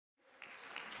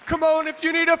come on, if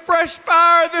you need a fresh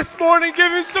fire this morning, give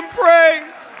him some praise.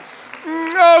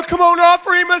 Oh, come on,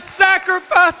 offer him a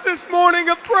sacrifice this morning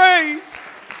of praise.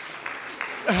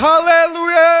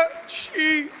 Hallelujah.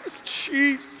 Jesus,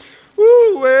 Jesus.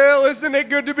 Woo, well, isn't it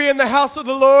good to be in the house of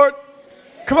the Lord?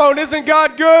 Come on, isn't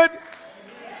God good?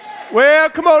 Well,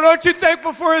 come on, aren't you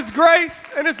thankful for his grace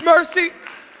and his mercy?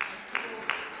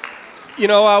 You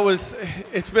know,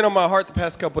 it's been on my heart the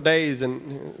past couple of days,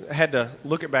 and I had to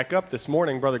look it back up this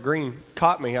morning. Brother Green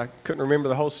caught me. I couldn't remember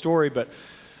the whole story, but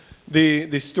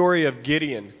the story of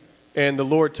Gideon, and the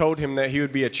Lord told him that he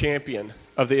would be a champion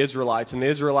of the Israelites, and the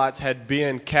Israelites had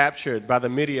been captured by the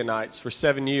Midianites for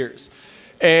 7 years.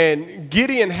 And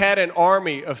Gideon had an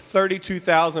army of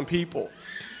 32,000 people,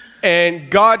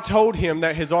 and God told him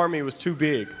that his army was too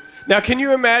big. Now, can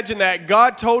you imagine that?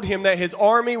 God told him that his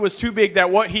army was too big,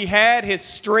 that what he had, his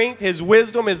strength, his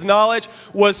wisdom, his knowledge,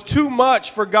 was too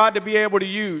much for God to be able to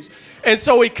use. And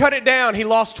so he cut it down. He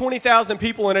lost 20,000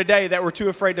 people in a day that were too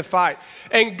afraid to fight.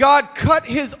 And God cut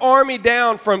his army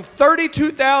down from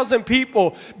 32,000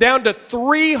 people down to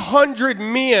 300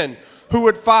 men who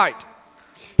would fight.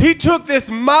 He took this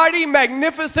mighty,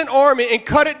 magnificent army and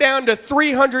cut it down to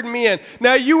 300 men.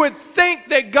 Now, you would think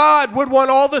that God would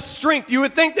want all the strength. You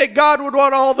would think that God would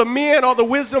want all the men, all the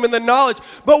wisdom and the knowledge.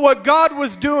 But what God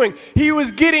was doing, he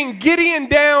was getting Gideon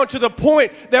down to the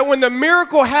point that when the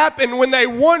miracle happened, when they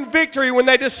won victory, when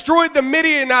they destroyed the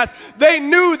Midianites, they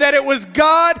knew that it was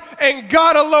God and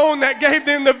God alone that gave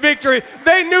them the victory.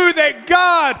 They knew that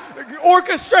God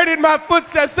orchestrated my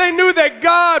footsteps. They knew that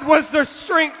God was their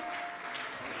strength.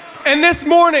 And this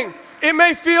morning, it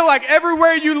may feel like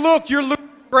everywhere you look, you're losing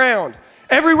ground.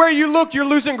 Everywhere you look, you're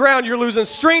losing ground. You're losing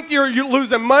strength. You're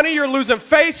losing money. You're losing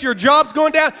face. Your job's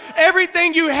going down.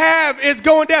 Everything you have is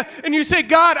going down. And you say,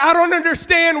 God, I don't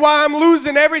understand why I'm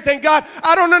losing everything. God,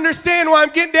 I don't understand why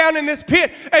I'm getting down in this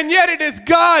pit. And yet it is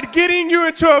God getting you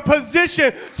into a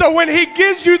position so when he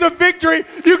gives you the victory,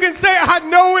 you can say, I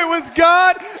know it was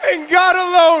God and God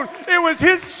alone. It was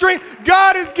his strength.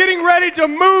 God is getting ready to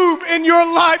move in your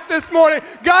life this morning.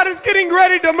 God is getting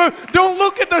ready to move. Don't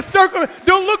look at the circle.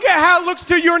 Don't look at how it looks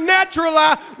to your natural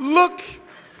eye. Look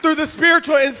through the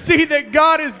spiritual and see that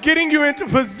God is getting you into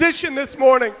position this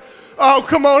morning. Oh,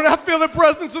 come on. I feel the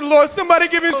presence of the Lord. Somebody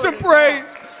give him some praise.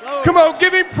 Come on,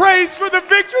 give him praise for the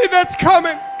victory that's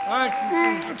coming.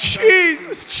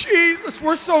 Jesus, Jesus.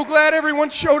 We're so glad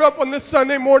everyone showed up on this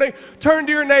Sunday morning. Turn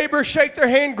to your neighbor, shake their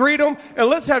hand, greet them, and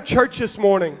let's have church this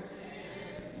morning.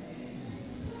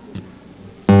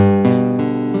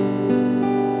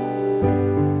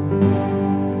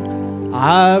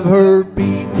 I've heard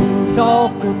people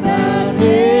talk about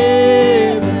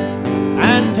heaven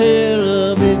and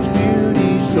tell of its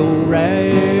beauty so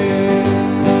rare.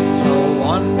 So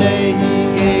one day he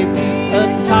gave me a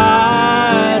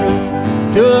title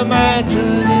to a mansion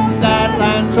in that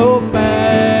land so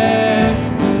fair.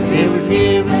 It was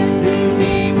given to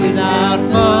me without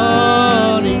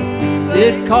money.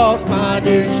 It cost my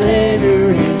dear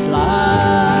Savior his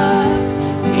life.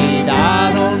 He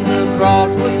died on the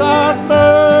cross without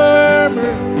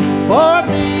murmur. For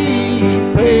me he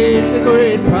paid the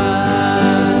great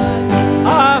price.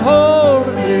 I hold a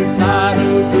dear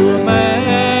title to a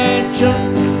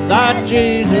mansion that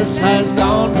Jesus has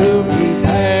gone to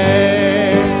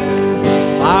prepare.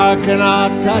 Fire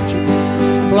cannot touch it,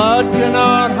 blood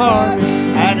cannot harm it,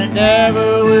 and it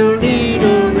never will need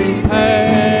a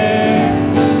repair.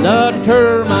 The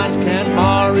termites can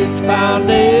mar its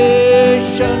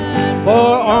foundation,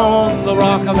 for on the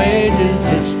rock of ages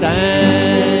it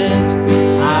stands.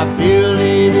 I feel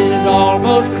it is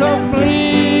almost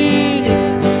completed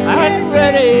and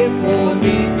ready for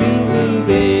me to move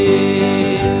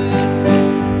in.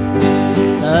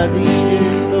 The deed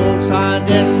is both signed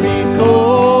and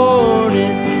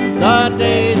recorded, the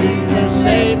day Jesus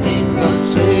saved me from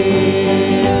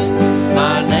sin.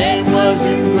 My name was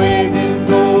engraved in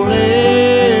gold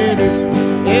letters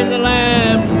in the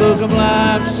Lamb's Book of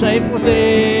Life, safe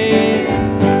within.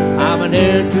 I'm an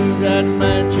heir to that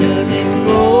mansion in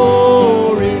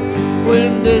glory.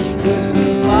 When this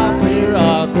distant life here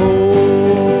I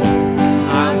go,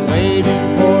 I'm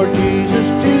waiting for Jesus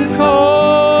to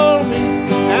call me,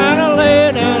 and I'll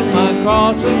lay down my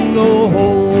cross and go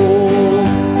home.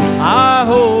 I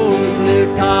hold a clear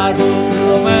title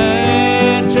to a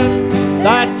mansion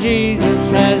that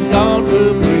Jesus has gone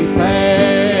to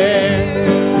prepare.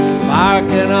 Fire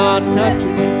cannot touch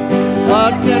it,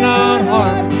 blood cannot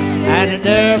harm it, and it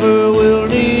never will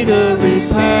need a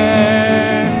repair.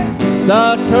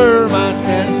 The termites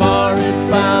can mar its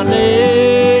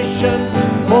foundation,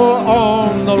 for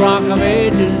on the rock of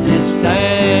ages it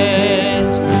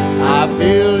stands. I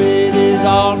feel it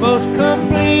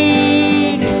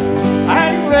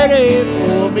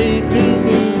to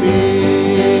move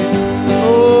in.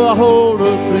 Oh, I hold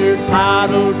a clear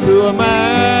title to a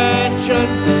mansion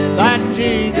that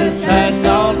Jesus has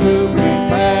gone to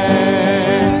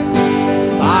prepare.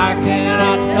 I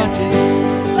cannot touch it,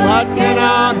 blood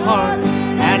cannot harm it,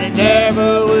 and it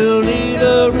never will need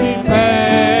a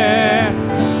repair.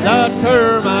 The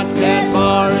termites can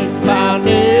mar its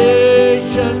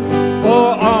foundation,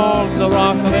 for on the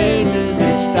rock of ages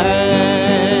it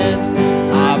stands.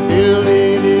 I feel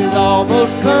it is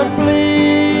almost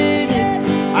completed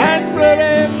and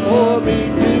ready for me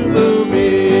to move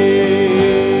in.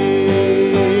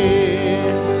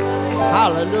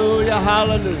 Hallelujah,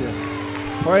 hallelujah.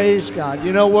 Praise God.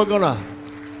 You know, we're gonna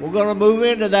move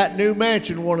into that new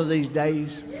mansion one of these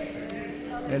days,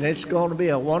 and it's going to be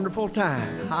a wonderful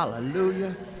time.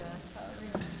 Hallelujah.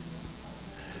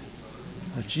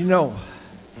 But you know,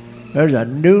 there's a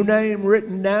new name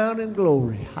written down in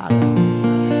glory. Hallelujah.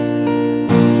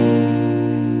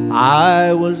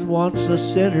 I was once a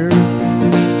sinner,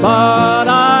 but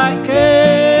I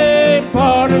came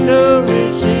pardon to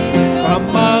receive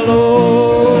from my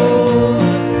Lord.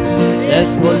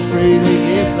 This was freely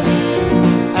given,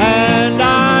 and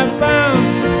I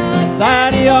found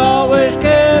that He always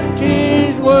kept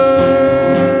His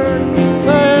word.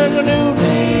 There's a new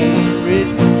name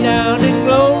written down in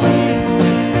glory,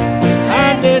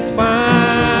 and it's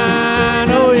mine,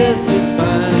 oh yes, it's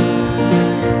mine.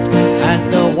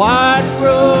 And the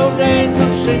white-robed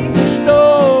angels sing the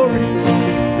story,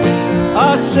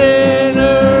 a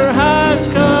sinner has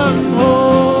come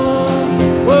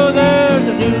home. Well, there's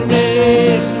a new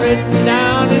name written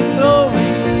down in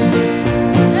glory,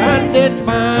 and it's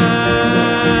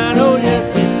mine, oh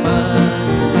yes, it's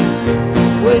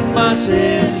mine. With my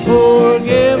sins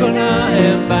forgiven, I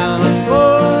am bound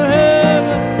for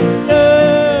heaven,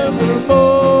 never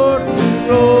more to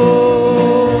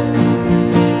roam.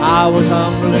 I was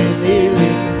humbly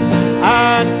kneeling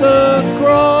at the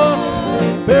cross,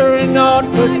 fearing naught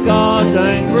but God's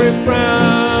angry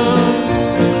frown,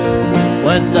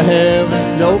 when the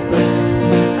heavens opened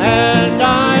and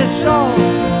I saw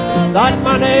that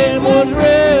my name was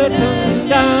written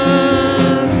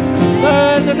down.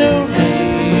 There's a new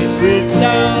name written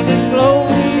down in glory,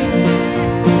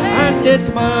 and it's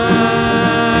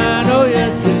mine, oh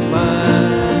yes, it's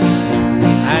mine.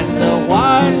 And the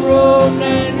white-robed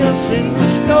angels sing the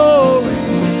story,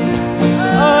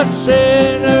 a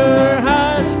sinner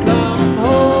has come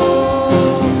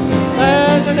home.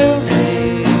 There's a new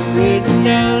name written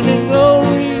down in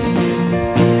glory,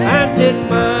 and it's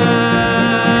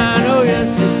mine, oh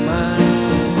yes, it's mine.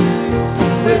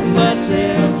 With my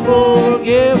sins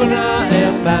forgiven, I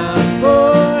am bound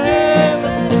for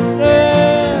heaven,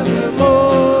 never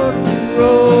more to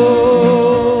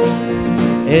roam.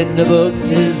 In the book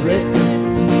 'tis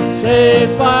written,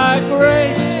 saved by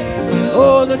grace,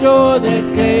 oh, the joy that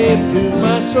came to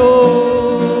my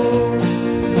soul.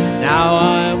 Now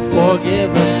I am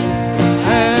forgiven,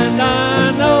 and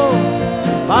I know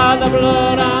by the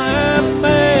blood I am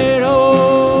made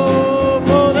whole.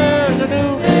 For there's a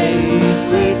new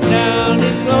name written down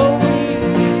in glory,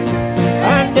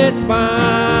 and it's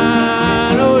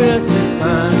mine, oh yes, it's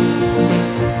mine.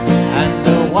 And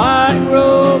the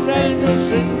white-robed angels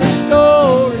sing the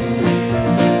story,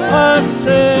 a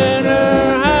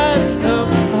sinner has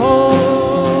come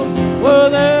home. Well,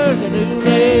 there's a new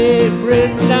name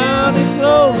written down in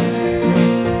glory,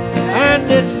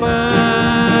 and it's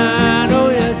mine, oh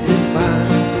yes, it's mine.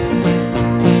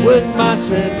 With my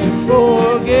sins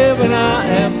forgiven, I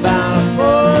am bound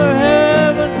for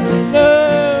heaven,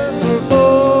 never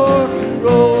more to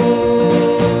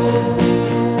roam.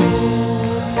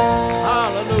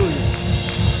 Hallelujah.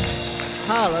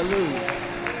 Hallelujah.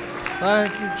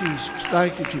 Thank you, Jesus.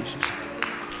 Thank you, Jesus.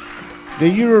 Do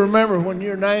you remember when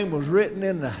your name was written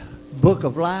in the book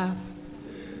of life?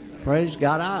 Praise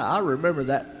God. I remember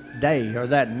that day or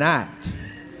that night.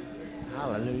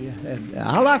 Hallelujah. And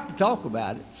I like to talk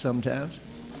about it sometimes.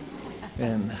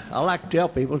 And I like to tell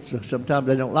people, so sometimes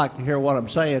they don't like to hear what I'm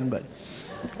saying, but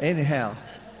anyhow,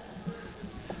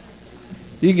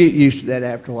 you get used to that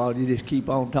after a while. You just keep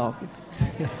on talking.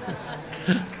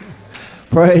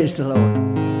 Praise the Lord.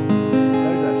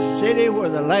 There's a city where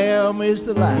the Lamb is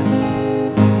the light.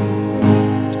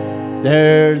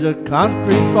 There's a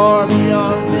country far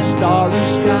beyond the starry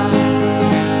sky.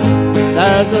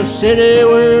 There's a city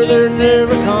where there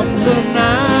never comes a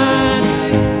night.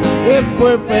 If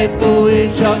we're faithful, we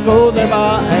shall go there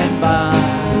by and by.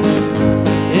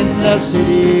 In the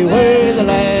city where the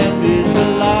Lamb is the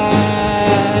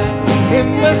light.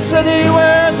 In the city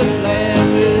where the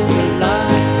Lamb is the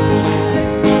light.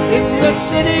 In the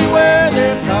city where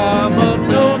there cometh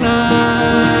no night.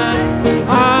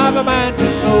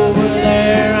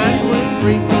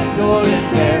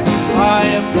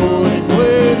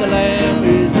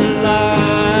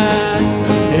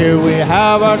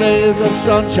 our days of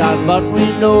sunshine, but we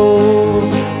know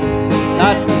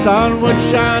that the sun which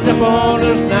shines upon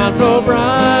us now so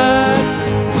bright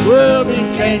will be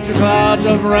changed to clouds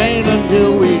of rain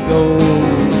until we go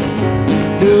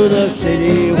to the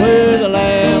city where the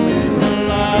Lamb is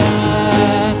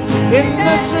alive. In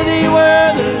the city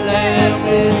where the Lamb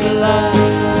is alive.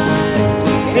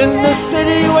 In the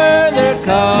city where there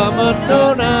cometh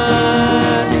no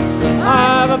night.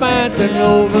 I've a mansion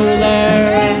over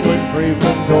there, and when free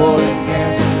from toil and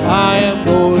care, I am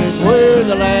going where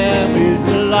the Lamb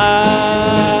is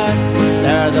alive.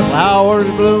 There the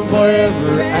flowers bloom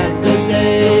forever, and the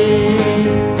day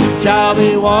shall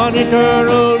be one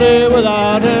eternal day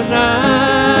without a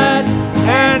night,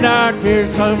 and our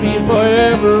tears shall be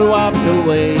forever wiped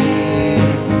away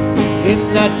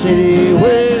in that city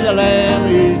where the Lamb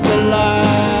is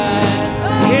alive.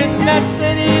 In that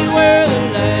city where the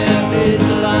Lamb is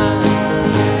alive.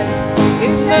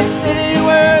 In that city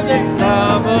where there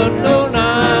cometh no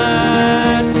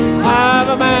night. I've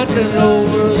a mansion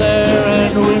over there,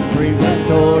 and when free from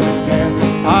toil and care,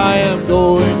 I am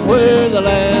going where the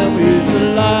Lamb is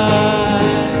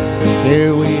alive.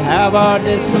 Here we have our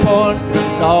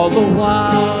disappointments all the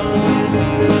while,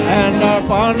 and our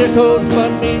fondest hopes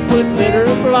but meet with bitter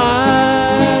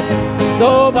blight.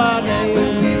 Though by day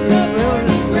we remember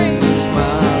brings a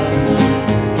smile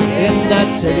in that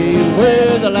city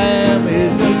where the Lamb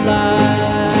is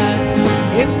alive.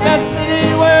 In that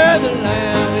city where the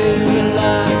Lamb is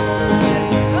alive.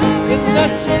 In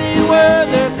that city where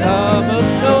there cometh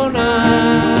no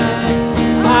night.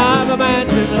 I've a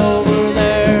mansion over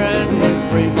there, and when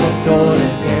free from toil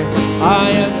and care,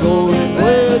 I am going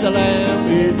where the Lamb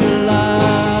is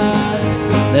alive.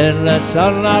 Then let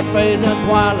sunlight fade and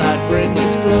twilight bring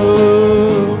its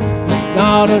gloom.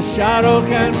 Not a shadow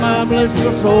can my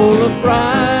blissful soul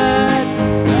affright,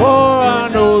 for I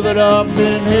know that up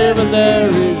in heaven there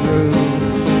is room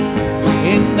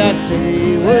in that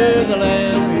city where the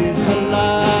Lamb is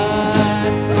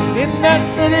alive. In that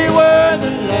city where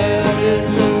the Lamb is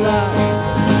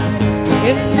alive.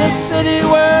 In the city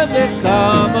where there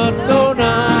cometh no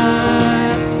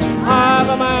night. I've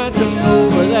a mansion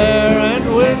over there, and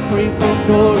when free from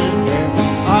toil and care,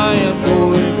 I am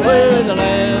going where the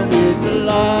Lamb is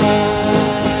alive.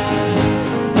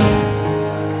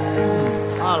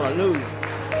 Hallelujah.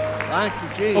 Thank you,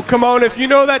 Jesus. Well, come on, if you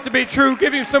know that to be true,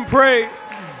 give him some praise.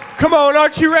 Come on,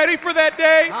 aren't you ready for that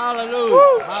day? Hallelujah.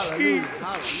 Woo, Hallelujah.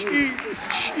 Jesus,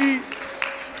 Jesus.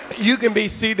 You can be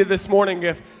seated this morning.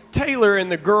 If Taylor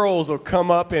and the girls will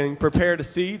come up and prepare to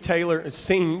sing, Taylor and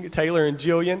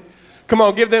Jillian. Come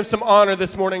on, give them some honor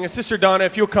this morning. And Sister Donna,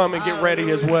 if you'll come and get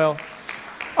ready as well.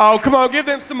 Oh, come on, give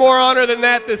them some more honor than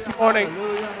that this morning.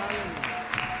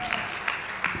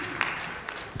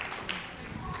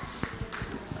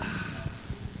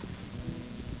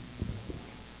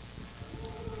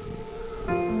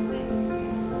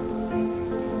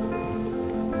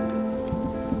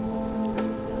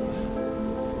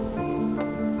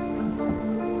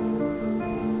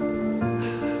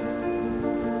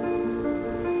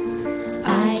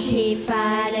 Keep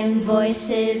fighting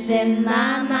voices in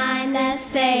my mind that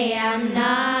say I'm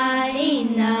not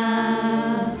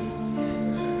enough.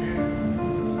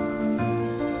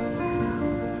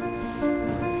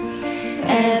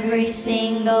 Every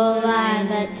single lie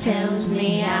that tells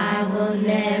me I will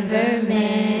never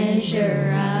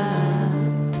measure up.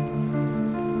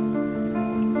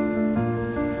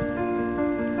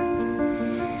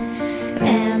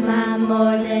 Am I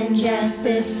more than just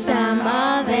the sum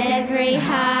of every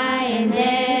high and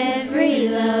every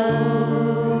low?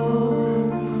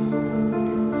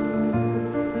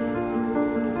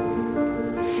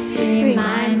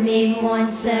 Remind me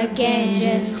once again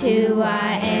just who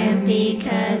I am,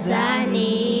 because I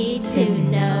need to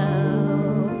know.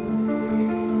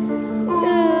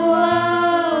 Ooh,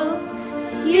 oh,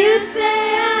 you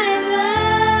say I'm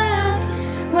loved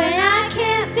when I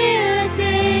can't feel a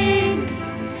thing.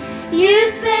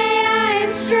 You say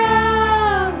I'm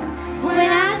strong when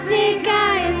I think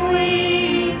I am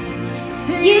weak.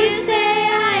 You say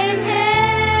I am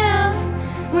held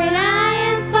when I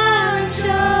am falling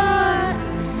short,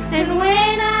 and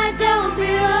when I don't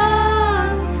belong.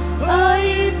 Oh,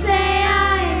 you say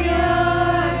I am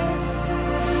yours,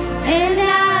 and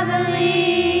I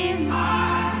believe.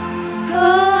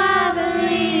 Oh, I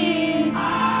believe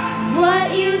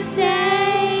what you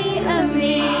say of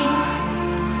me.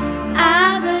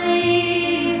 I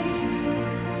believe.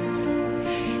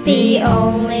 The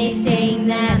only thing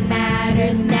that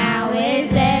matters now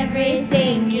is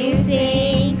everything you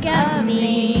think of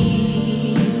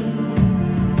me.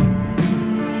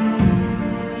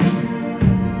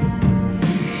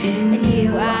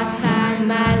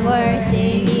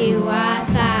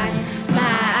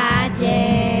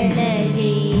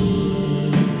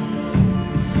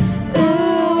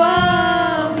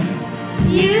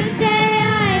 You say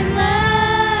I'm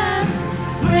loved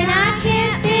when I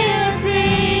can't feel a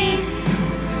thing.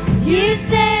 You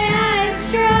say I'm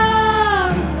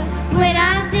strong when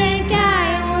I think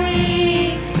I'm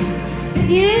weak.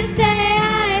 You say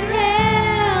I'm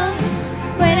held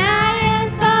when I am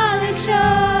falling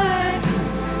short.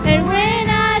 And when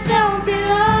I don't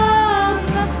belong,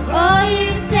 oh, you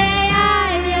say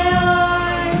I'm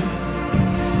yours.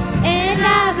 And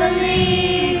I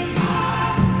believe,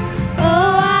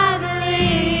 oh, I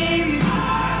believe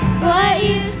what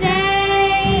you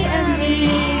say of me.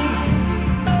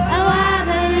 Oh, I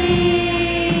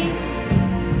believe.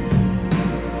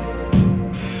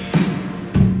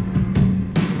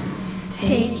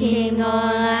 Taking all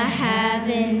I have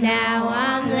and now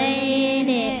I'm laying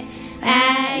it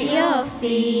at your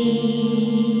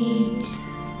feet.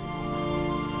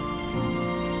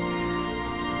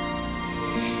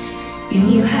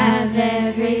 You have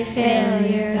every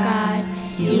failure, God.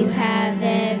 You have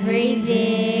every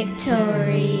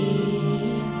victory.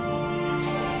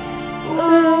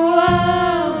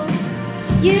 Oh,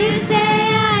 you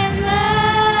say I'm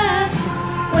loved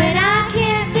when I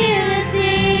can't feel a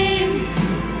thing.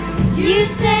 You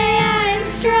say I'm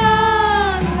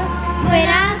strong when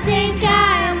I think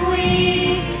I'm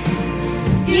weak.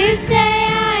 You say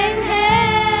I'm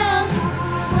held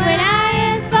when I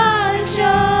am falling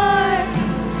short.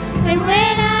 And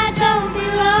when I don't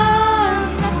belong,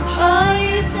 oh,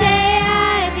 you say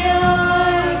I'm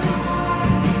yours.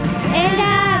 And I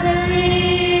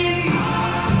believe,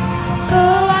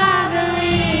 oh, I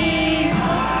believe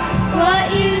what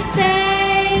you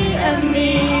say of me.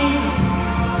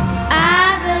 I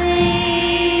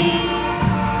believe,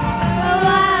 oh,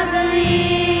 I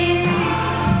believe,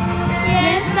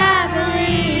 yes, I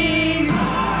believe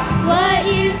what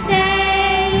you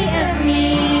say of me.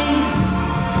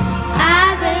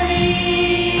 I believe.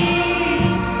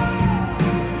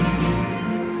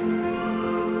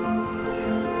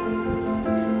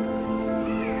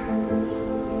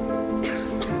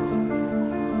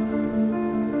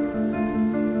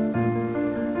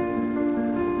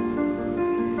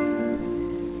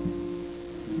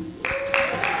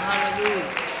 Hallelujah.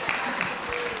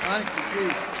 Thank you,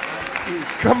 Jesus. Thank you,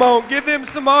 Jesus. Come on, give them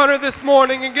some honor this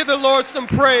morning and give the Lord some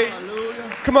praise. Hallelujah.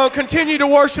 Come on, continue to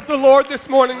worship the Lord this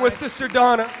morning with Sister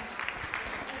Donna.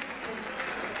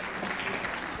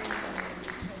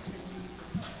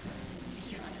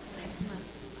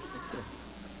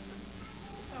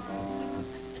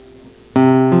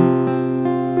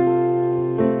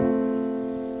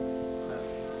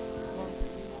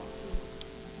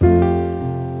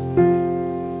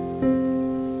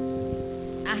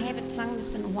 I haven't sung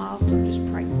this in a while, so just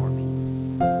pray for me.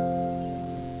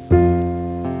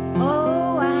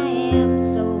 Oh, I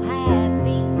am so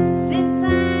happy since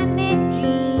I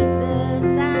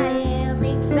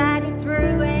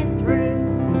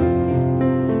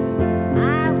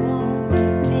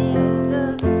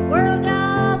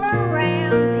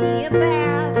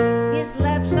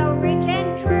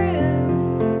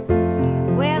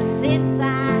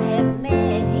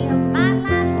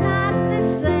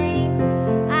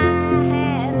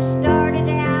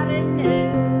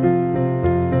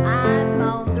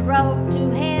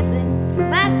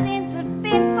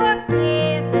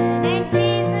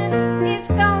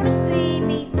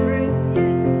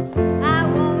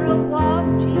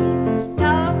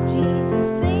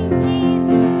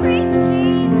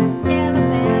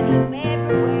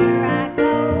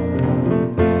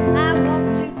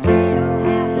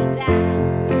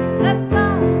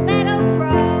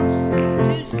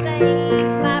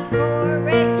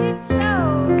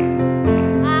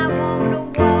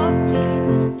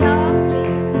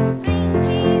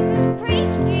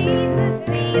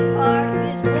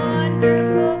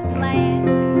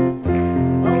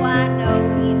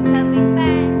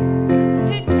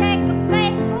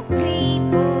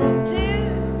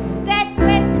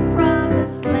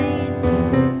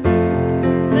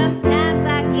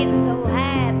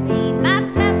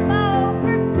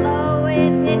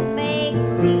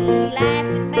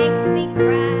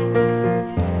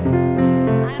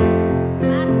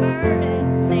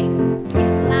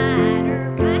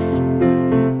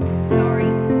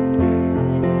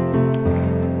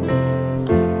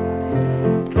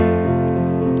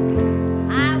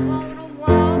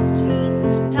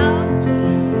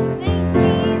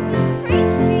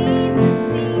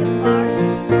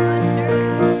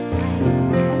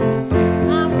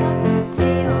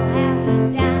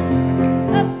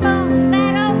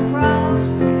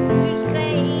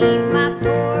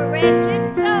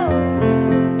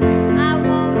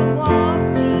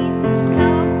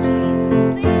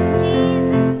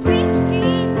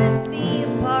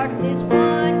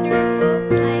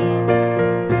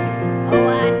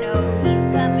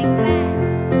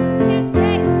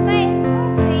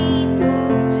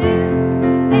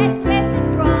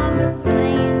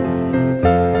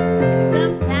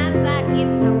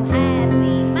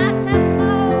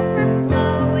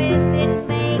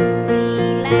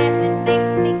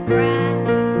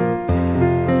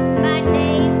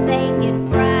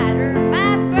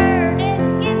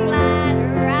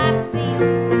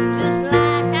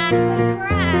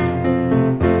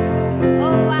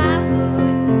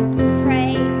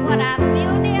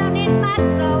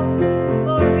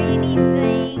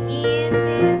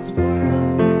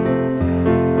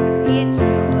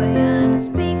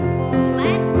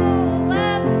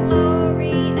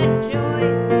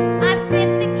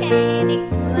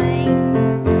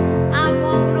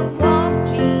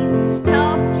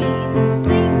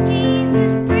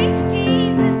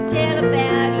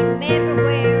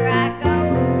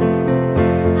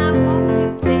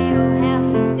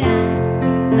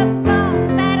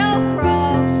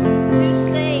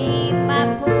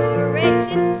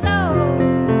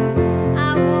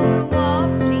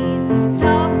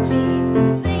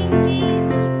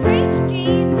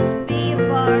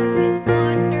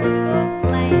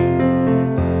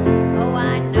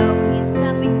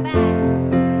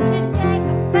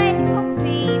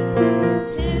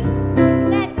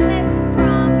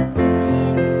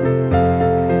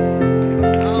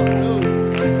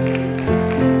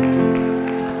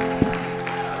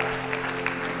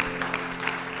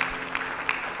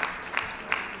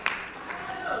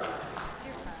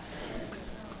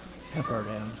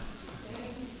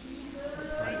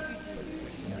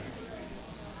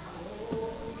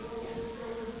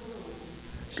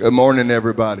Good morning,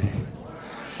 everybody.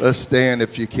 Let's stand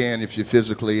if you can, if you're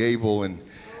physically able, and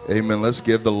amen. Let's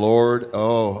give the Lord,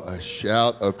 a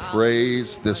shout of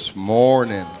praise this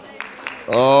morning.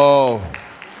 Oh,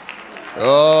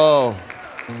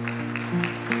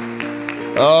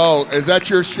 is that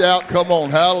your shout? Come on,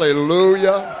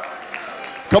 hallelujah.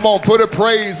 Come on, put a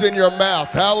praise in your mouth.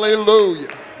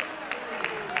 Hallelujah.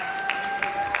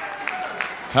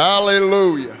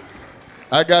 Hallelujah.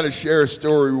 I got to share a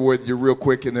story with you real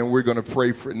quick, and then we're going to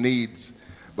pray for needs.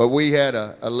 But we had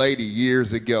a lady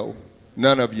years ago.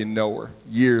 None of you know her.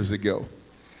 Years ago.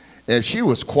 And she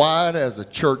was quiet as a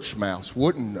church mouse.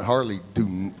 Wouldn't hardly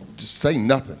just say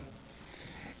nothing.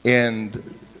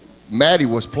 And Maddie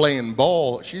was playing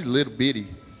ball. She's a little bitty.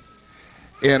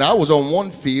 And I was on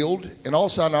one field, and all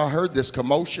of a sudden I heard this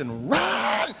commotion.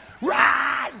 Run!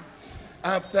 Run!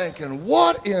 I'm thinking,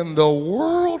 what in the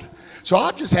world? So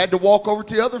I just had to walk over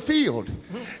to the other field.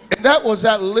 And that was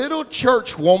that little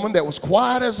church woman that was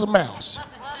quiet as a mouse,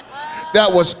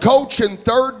 that was coaching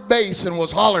third base and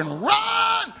was hollering,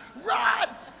 run, run.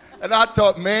 And I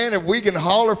thought, man, if we can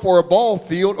holler for a ball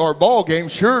field or a ball game,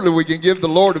 surely we can give the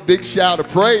Lord a big shout of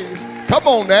praise. Come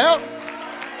on now.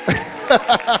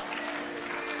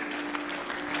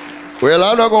 Well,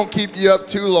 I'm not going to keep you up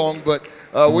too long, but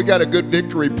we got a good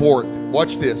victory report.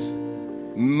 Watch this.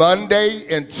 Monday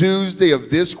and Tuesday of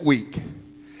this week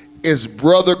is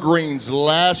Brother Green's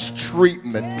last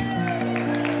treatment.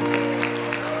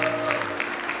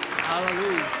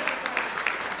 Hallelujah.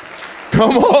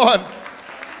 Come on.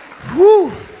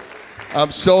 Whew.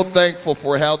 I'm so thankful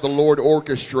for how the Lord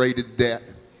orchestrated that.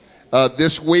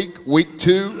 This week, week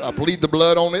 2, I plead the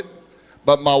blood on it,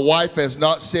 but my wife has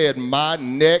not said my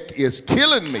neck is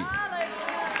killing me.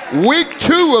 Week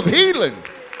 2 of healing.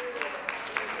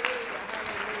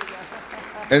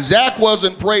 And Zach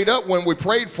wasn't prayed up when we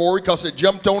prayed for her because it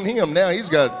jumped on him. Now he's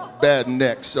got a bad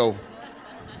neck, so.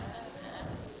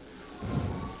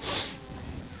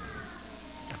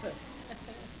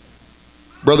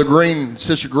 Brother Green,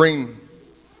 Sister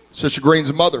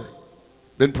Green's mother,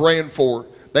 been praying for her.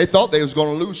 They thought they was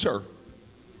going to lose her.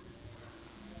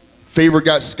 Fever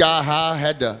got sky high,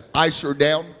 had to ice her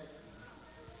down.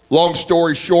 Long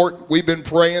story short, we've been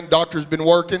praying, doctor's been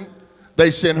working.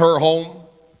 They sent her home.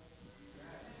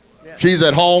 She's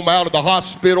at home out of the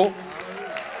hospital.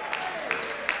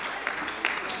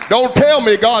 Don't tell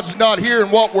me God's not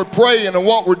hearing what we're praying and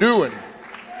what we're doing.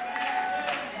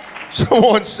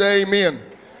 Someone say amen.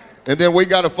 And then we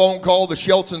got a phone call. The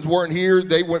Sheltons weren't here.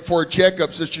 They went for a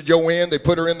checkup, Sister Joanne. They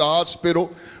put her in the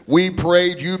hospital. We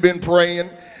prayed. You've been praying.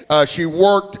 She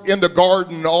worked in the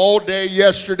garden all day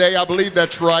yesterday. I believe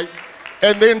that's right.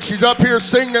 And then she's up here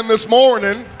singing this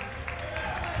morning.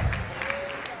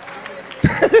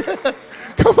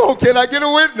 Come on, can I get a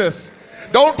witness?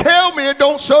 Don't tell me it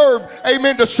don't serve,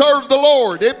 amen, to serve the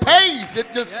Lord. It pays.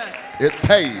 It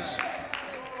pays.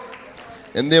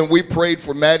 And then we prayed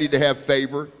for Maddie to have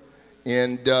favor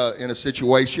and in a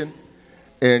situation.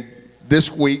 And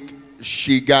this week,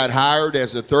 she got hired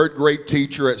as a 3rd grade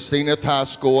teacher at Zenith High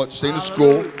School, at Zenith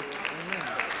School.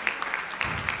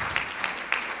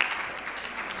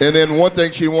 And then one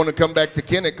thing, she wanted to come back to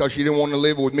Kennett because she didn't want to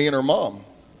live with me and her mom.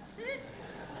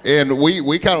 And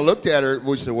we kind of looked at her.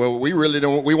 We said, well, we really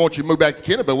don't. We want you to move back to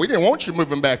Kennett, but we didn't want you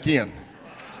moving back in.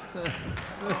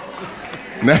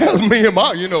 Now it's me and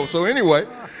mom, you know. So anyway,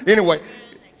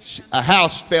 a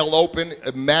house fell open,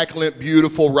 immaculate,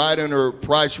 beautiful, right in her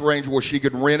price range where she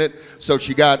could rent it. So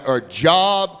she got her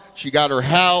job, she got her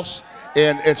house,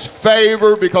 and it's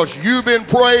favor because you've been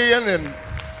praying. And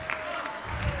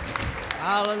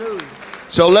Hallelujah.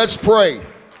 so let's pray.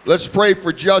 Let's pray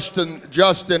for Justin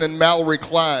and Mallory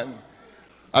Klein.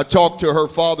 I talked to her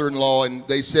father-in-law, and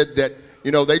they said that,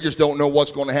 you know, they just don't know what's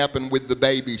going to happen with the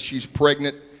baby. She's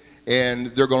pregnant,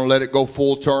 and they're going to let it go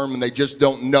full term, and they just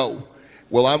don't know.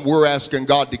 Well, we're asking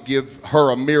God to give her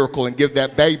a miracle and give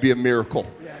that baby a miracle.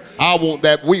 Yes. I want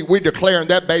that. We're declaring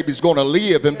that baby's going to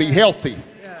live and be healthy.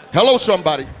 Yes. Hello,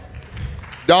 somebody.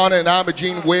 Donna and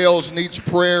Imogene Wells needs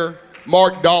prayer.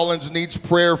 Mark Dollins needs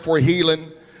prayer for healing.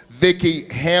 Vicki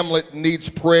Hamlet needs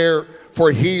prayer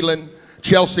for healing.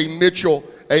 Chelsea Mitchell,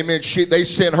 amen, they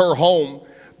sent her home,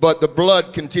 but the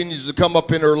blood continues to come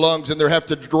up in her lungs, and they have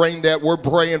to drain that. We're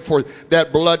praying for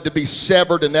that blood to be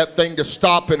severed and that thing to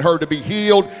stop and her to be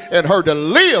healed and her to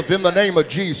live in the name of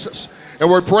Jesus. And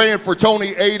we're praying for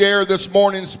Tony Adair this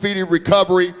morning, speedy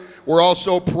recovery. We're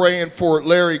also praying for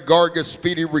Larry Gargas,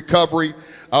 speedy recovery.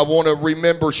 I want to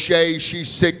remember Shay. She's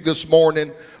sick this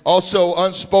morning. Also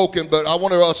unspoken, but I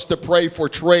want us to pray for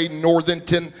Trey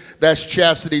Northington. That's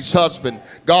Chastity's husband.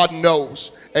 God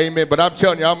knows. Amen. But I'm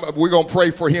telling you, we're going to pray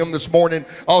for him this morning.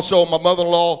 Also, my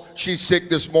mother-in-law, she's sick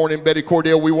this morning. Betty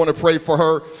Cordell, we want to pray for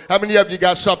her. How many of you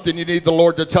got something you need the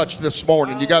Lord to touch this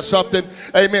morning? You got something?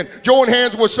 Amen. Join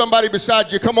hands with somebody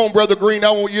beside you. Come on, Brother Green.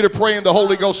 I want you to pray in the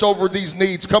Holy Ghost over these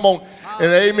needs. Come on.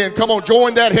 And amen. Come on,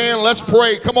 join that hand. Let's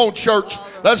pray. Come on, church.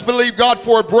 Let's believe God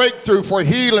for a breakthrough, for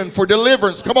healing, for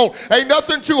deliverance. Come on. Ain't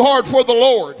nothing too hard for the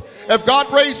Lord. If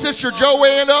God raised Sister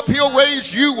Joanne up, he'll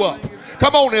raise you up.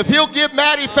 Come on, if he'll give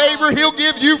Maddie favor, he'll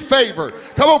give you favor.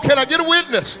 Come on, can I get a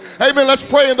witness? Amen, let's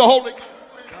pray in the Holy Ghost.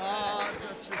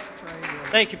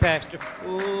 Thank you, Pastor.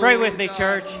 Pray with me,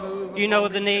 church. You know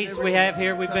the needs we have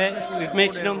here. We've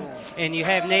mentioned them. And you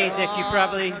have needs that you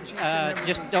probably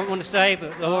just don't want to say,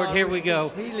 but Lord, here we go.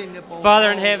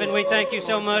 Father in heaven, we thank you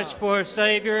so much for our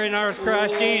Savior and our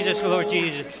Christ Jesus, Lord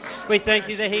Jesus. We thank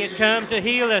you that he has come to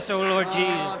heal us, O Lord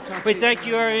Jesus. We thank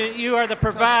you are the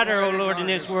provider, O Lord, in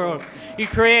this world. You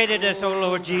created us, O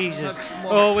Lord Jesus.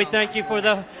 Oh, we thank you for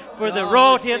the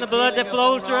royalty and the blood that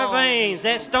flows through our veins.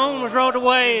 That stone was rolled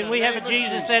away, and we have a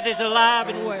Jesus that is alive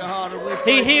and well.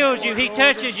 He heals you. He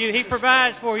touches you. He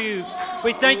provides for you.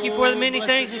 We thank you for the many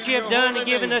things that you have done and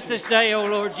given us this day, O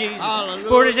Lord Jesus.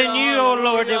 For it is in you, O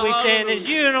Lord, that we stand. It is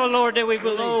you, O Lord, that we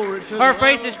believe. Our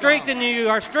faith is strengthened in you.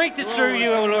 Our strength is through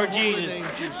you, O Lord Jesus.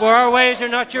 For our ways are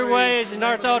not your ways, and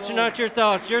our thoughts are not your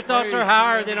thoughts. Your thoughts are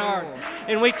higher than ours.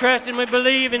 And we trust and we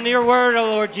believe in your word, O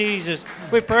Lord Jesus.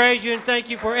 We praise you and thank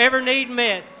you for every need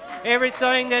met.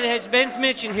 Everything that has been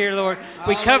mentioned here, Lord,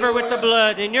 we cover with the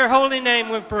blood. In your holy name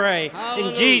we pray.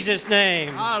 Hallelujah. In Jesus' name.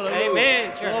 Hallelujah.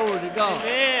 Amen, church. Glory to God.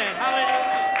 Amen.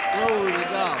 Hallelujah. Glory to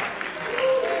God.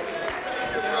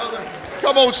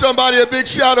 Come on, somebody, a big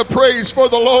shout of praise for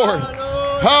the Lord.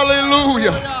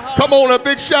 Hallelujah. Come on, a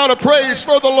big shout of praise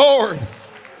for the Lord.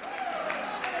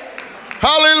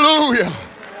 Hallelujah.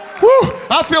 Woo,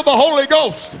 I feel the Holy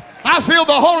Ghost. I feel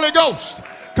the Holy Ghost.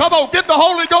 Come on, get the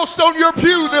Holy Ghost on your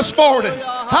pew this morning.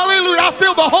 Hallelujah. I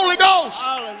feel the Holy Ghost.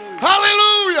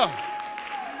 Hallelujah.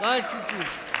 Thank you,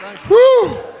 Jesus. Thank you.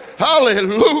 Woo,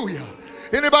 hallelujah.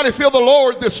 Anybody feel the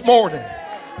Lord this morning?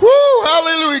 Woo,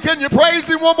 hallelujah. Can you praise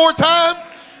him one more time?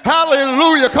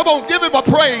 Hallelujah. Come on, give him a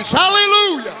praise.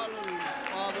 Hallelujah.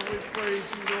 Father, we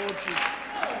praise you, Lord Jesus.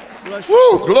 Bless Woo,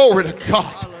 you, Lord. glory to God.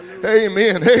 Hallelujah.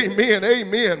 Amen, amen,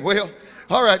 amen. Well,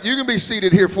 all right, you can be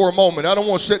seated here for a moment. I don't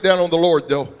want to sit down on the Lord,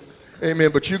 though. Amen,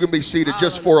 but you can be seated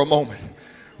just for a moment.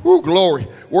 Woo, glory.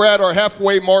 We're at our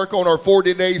halfway mark on our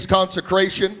 40 days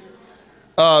consecration.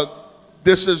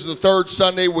 This is the third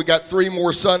Sunday. We got 3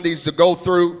 more Sundays to go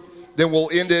through. Then we'll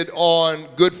end it on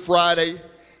Good Friday,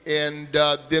 and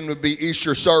then it'll be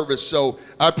Easter service. So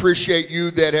I appreciate you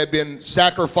that have been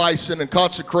sacrificing and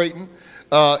consecrating.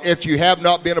 If you have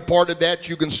not been a part of that,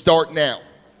 you can start now.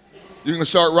 You can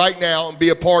start right now and be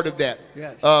a part of that.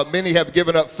 Yes. Many have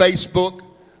given up Facebook.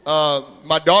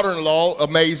 My daughter-in-law,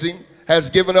 amazing, has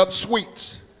given up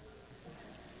sweets.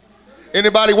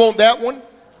 Anybody want that one?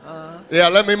 Yeah,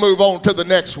 let me move on to the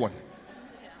next one.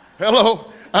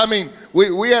 Hello? I mean,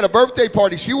 we had a birthday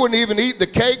party. She wouldn't even eat the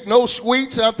cake, no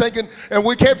sweets. And I'm thinking, and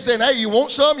we kept saying, hey, you want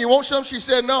some? You want some? She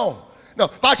said, no. No.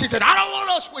 She said, I don't want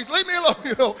no sweets. Leave me alone.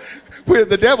 You know,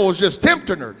 the devil was just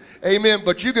tempting her. Amen.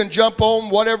 But you can jump on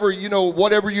whatever,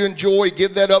 whatever you enjoy.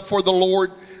 Give that up for the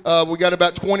Lord. We got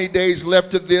about 20 days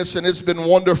left of this, and it's been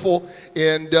wonderful.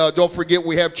 And don't forget,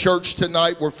 we have church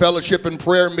tonight. We're fellowship and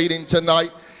prayer meeting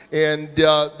tonight. And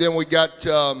then we got,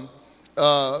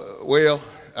 well,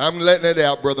 I'm letting it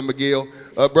out, Brother Miguel.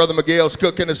 Brother Miguel's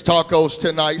cooking his tacos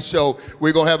tonight, so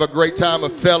we're going to have a great time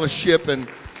of fellowship, and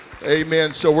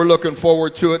amen. So we're looking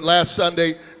forward to it. Last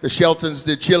Sunday, the Sheltons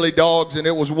did chili dogs, and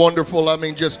it was wonderful. I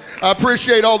mean, I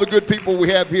appreciate all the good people we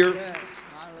have here.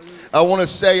 I want to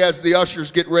say, as the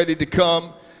ushers get ready to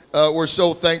come, we're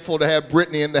so thankful to have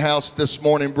Brittany in the house this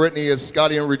morning. Brittany is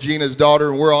Scotty and Regina's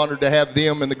daughter, and we're honored to have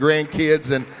them and the grandkids,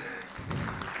 and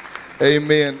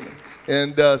amen.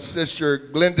 And Sister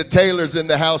Glenda Taylor's in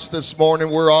the house this morning.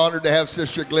 We're honored to have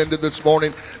Sister Glenda this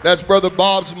morning. That's Brother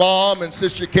Bob's mom and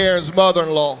Sister Karen's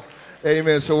mother-in-law.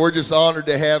 Amen. So we're just honored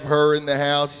to have her in the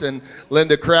house. And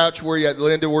Linda Crouch, where you at?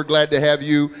 Linda, we're glad to have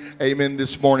you. Amen.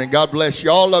 This morning. God bless you.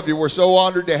 All of you. We're so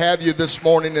honored to have you this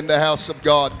morning in the house of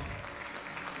God.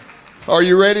 Are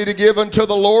you ready to give unto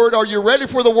the Lord? Are you ready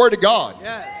for the Word of God?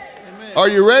 Yes. Amen. Are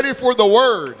you ready for the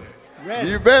Word? Ready.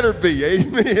 You better be.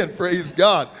 Amen. Praise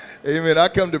God. Amen. I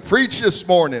come to preach this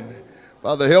morning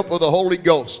by the help of the Holy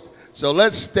Ghost. So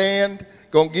let's stand.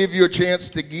 Going to give you a chance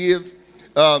to give.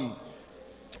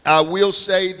 I will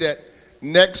say that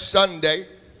next Sunday,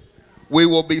 we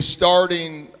will be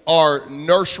starting our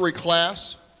nursery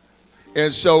class.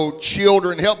 And so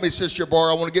children, help me, Sister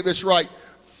Bar, I want to get this right.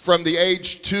 From the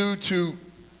age 2 to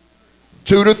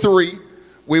 3,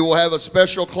 we will have a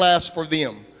special class for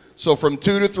them. So from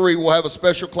 2 to 3, we'll have a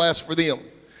special class for them.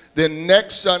 Then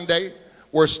next Sunday,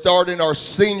 we're starting our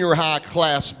senior high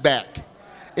class back.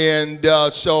 And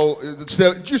so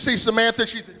did you see Samantha?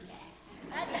 She's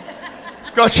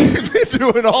because she's been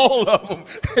doing all of them.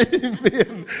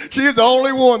 Amen. She's the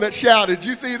only one that shouted. Did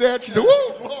you see that? She said,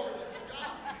 woo, glory.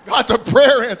 God's a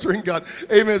prayer answering God.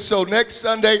 Amen. So next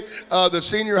Sunday, the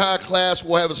senior high class,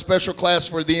 will have a special class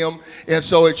for them. And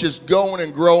so it's just going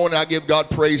and growing. I give God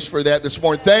praise for that this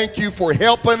morning. Thank you for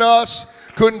helping us.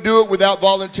 Couldn't do it without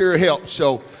volunteer help.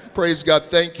 So praise God.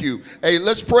 Thank you. Hey,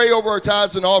 let's pray over our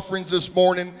tithes and offerings this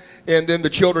morning. And then the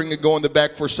children can go in the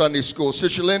back for Sunday school.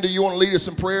 Sister Linda, you want to lead us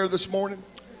in prayer this morning?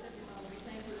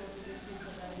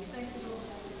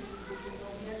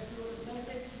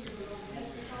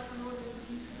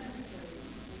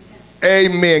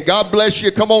 Amen. God bless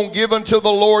you. Come on, give unto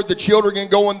the Lord. The children can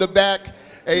go in the back.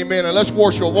 Amen. And let's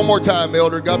worship one more time,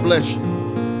 Elder. God bless you.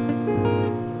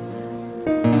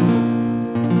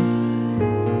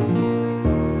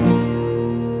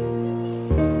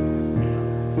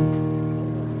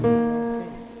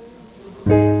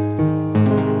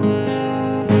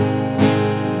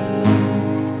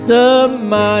 The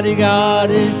mighty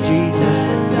God is Jesus,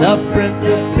 the Prince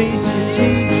of Peace is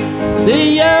He,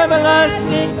 the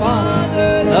everlasting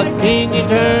Father, the King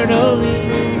eternally,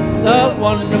 the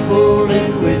wonderful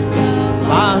in wisdom,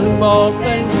 by whom all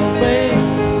things are made.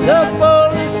 The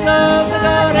fullness of the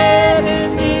Godhead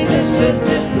in Jesus is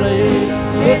displayed.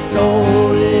 It's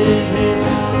all in Him,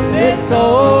 it's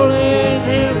all in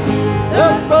Him. The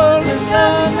fullness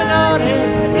of the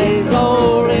Godhead is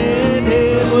all in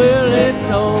Him. Well, it's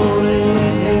all in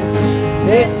Him,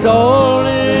 it's all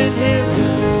in Him.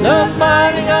 The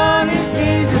mighty God in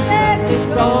Jesus,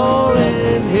 it's all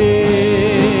in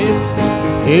Him.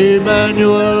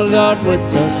 Emmanuel, God with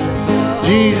us,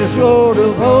 Jesus, Lord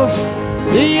of hosts,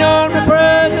 the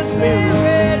omnipresent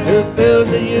Spirit who fills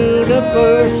the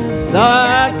universe, the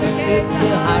advocate,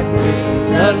 the high priest,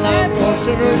 the Lamb for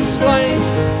sinners slain,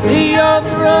 the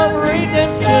author of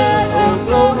redemption, oh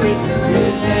glory to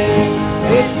His name.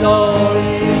 It's all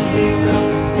in Him,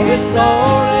 it's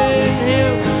all in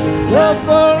Him. The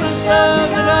fullness of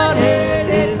the Godhead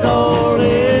is all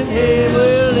in Him.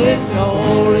 Well, it's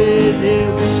all in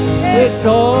Him, it's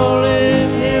all in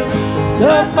Him.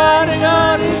 The mighty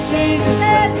God in Jesus,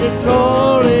 and it's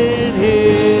all in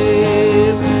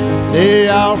Him. The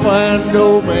Alpha and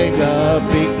Omega,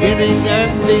 beginning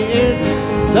and the end,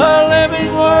 the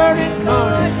living Word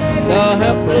incarnate, the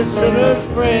helpless sinner's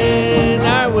friend,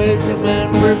 our wisdom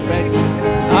and perfection,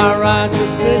 our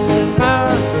righteousness and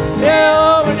power. Yeah,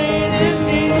 all we need in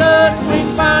Jesus, we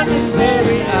find His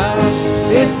very hour.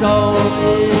 It's all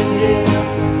in Him,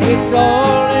 it's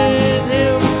all in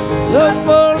Him. The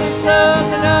fullness of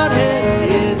the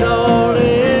Godhead is all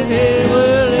in Him.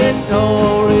 Well, it's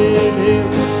all in Him,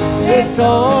 it's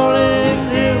all in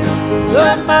Him.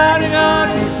 The mighty God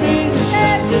in Jesus,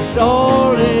 and it's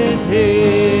all in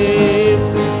Him.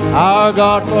 Our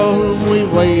God for whom we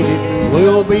waited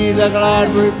will be the glad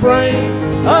refrain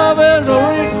of Israel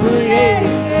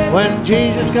recreated. When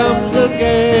Jesus comes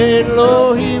again,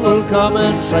 lo, He will come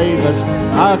and save us,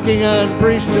 our King and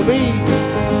Priest to be.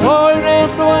 For in Him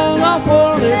dwells our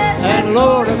fullness, and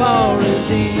Lord of all is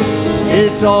He.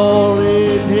 It's all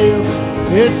in Him,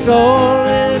 it's all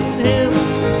in Him.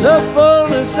 The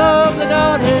fullness of the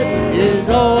Godhead is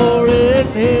all in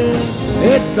Him.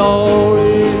 It's all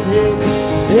in Him,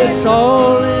 it's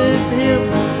all in Him.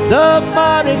 The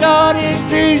mighty God is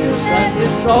Jesus, and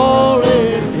it's all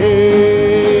in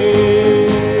Him.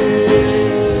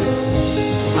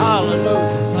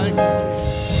 Hallelujah. Thank you,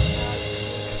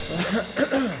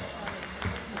 Jesus.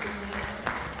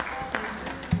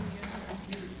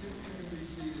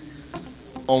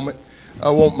 Moment. I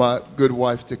want my good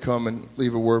wife to come and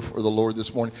leave a word for the Lord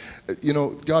this morning. You know,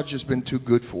 God's just been too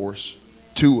good for us,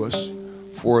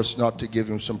 for us not to give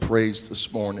Him some praise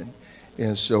this morning.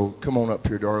 And so come on up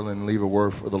here, darling, and leave a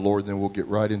word for the Lord. Then we'll get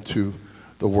right into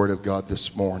the Word of God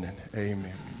this morning.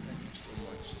 Amen.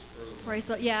 Praise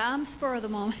the Lord. Yeah, I'm spur of the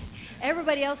moment.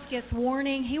 Everybody else gets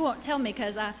warning. He won't tell me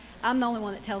because I'm the only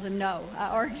one that tells him no. I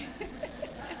argue.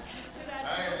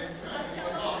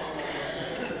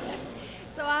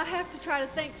 So I have to try to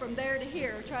think from there to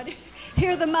here, try to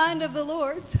hear the mind of the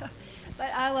Lord. But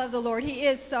I love the Lord. He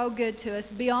is so good to us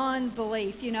beyond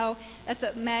belief. You know, that's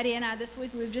what Maddie and I this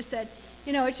week, we've just said,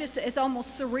 You know, it's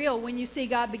almost surreal when you see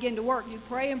God begin to work. You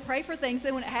pray and pray for things,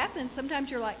 and when it happens,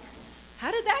 sometimes you're like, how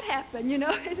did that happen? You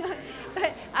know,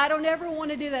 but I don't ever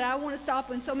want to do that. I want to stop,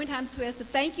 and so many times we have to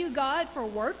thank you, God, for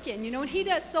working. You know, and He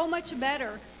does so much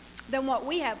better than what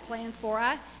we have plans for.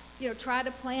 I try to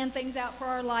plan things out for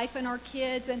our life and our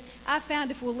kids, and I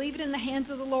found if we'll leave it in the hands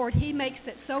of the Lord, He makes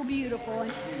it so beautiful,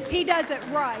 and He does it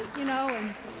right, you know,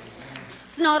 and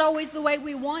it's not always the way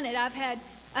we want it. I've had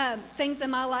things in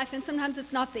my life, and sometimes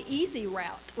it's not the easy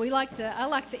route. I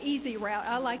like the easy route.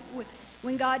 I like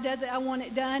when God does it, I want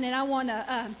it done, and I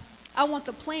want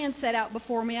the plan set out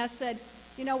before me. I said,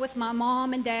 you know, with my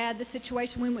mom and dad, the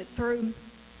situation we went through,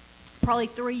 probably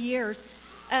 3 years,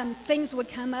 things would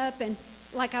come up, and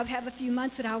like I would have a few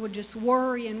months that I would just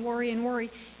worry and worry and worry.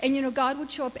 And, you know, God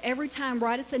would show up every time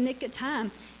right at the nick of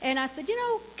time. And I said, you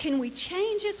know, can we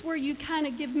change this where you kind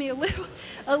of give me a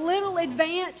little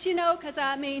advance, you know? Because,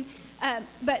 I mean,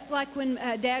 but like when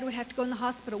Dad would have to go in the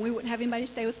hospital, we wouldn't have anybody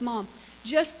to stay with Mom.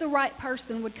 Just the right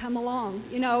person would come along,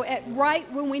 you know,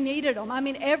 right when we needed them. I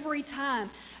mean, every time.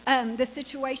 The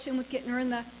situation with getting her in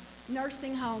the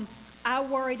nursing home, I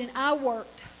worried and I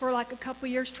worked for like a couple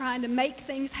years trying to make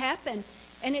things happen.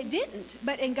 And it didn't.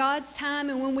 But in God's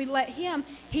time, and when we let Him,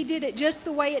 He did it just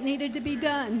the way it needed to be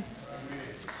done.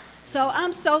 So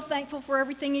I'm so thankful for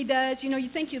everything He does. You know, you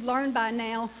think you'd learn by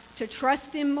now to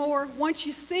trust Him more once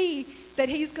you see that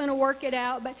He's going to work it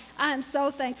out. But I am so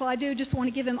thankful. I do just want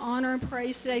to give Him honor and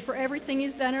praise today for everything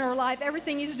He's done in our life,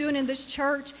 everything He's doing in this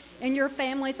church and your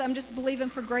families. I'm just believing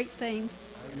for great things.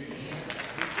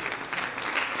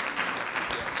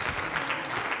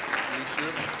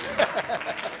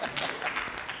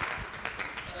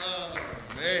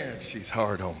 Man, she's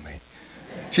hard on me.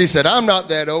 She said, I'm not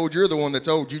that old. You're the one that's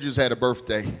old. You just had a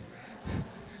birthday.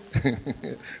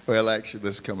 Well, actually,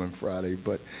 this coming Friday,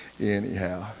 but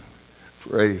anyhow,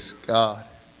 praise God.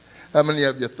 How many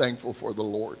of you are thankful for the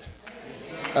Lord?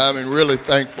 I mean, really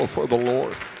thankful for the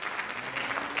Lord.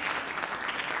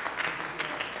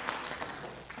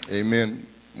 Amen.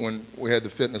 When we had the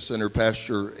fitness center,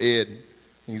 Pastor Ed,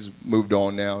 he's moved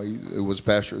on now. He was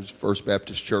pastor of First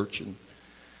Baptist Church, and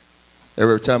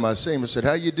every time I see him, I said,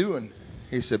 how you doing?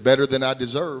 He said, better than I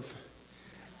deserve.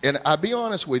 And I'll be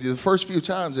honest with you, the first few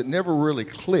times it never really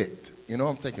clicked. You know,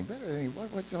 I'm thinking, better than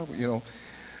what, you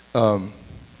know.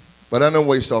 But I know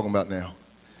what he's talking about now.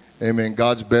 Amen.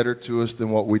 God's better to us than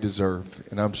what we deserve.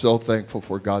 And I'm so thankful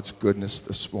for God's goodness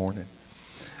this morning.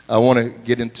 I want to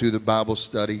get into the Bible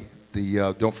study.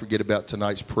 Don't forget about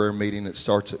tonight's prayer meeting. It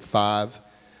starts at 5.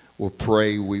 We'll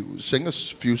pray. We sing a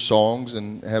few songs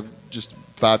and have just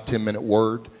 5-10 minute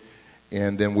word,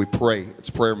 and then we pray. It's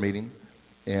a prayer meeting,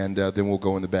 and then we'll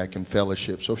go in the back in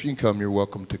fellowship. So if you can come, you're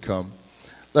welcome to come.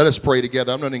 Let us pray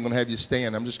together. I'm not even going to have you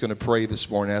stand. I'm just going to pray this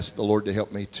morning. Ask the Lord to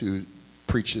help me to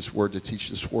preach this word, to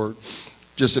teach this word.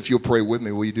 Just if you'll pray with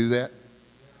me, will you do that?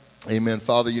 Amen.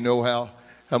 Father, you know how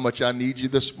much I need you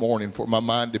this morning for my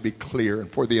mind to be clear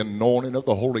and for the anointing of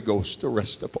the Holy Ghost to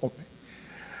rest upon me.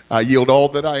 I yield all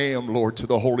that I am, Lord, to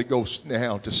the Holy Ghost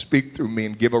now to speak through me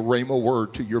and give a rhema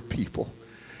word to your people.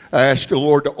 I ask the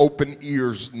Lord to open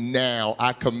ears now.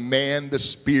 I command the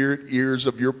spirit ears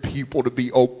of your people to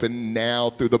be open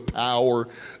now through the power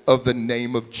of the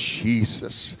name of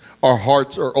Jesus. Our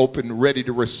hearts are open, ready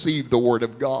to receive the word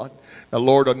of God. Now,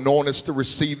 Lord, anoint us to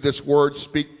receive this word.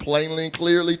 Speak plainly and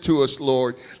clearly to us,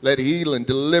 Lord. Let healing,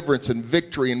 deliverance, and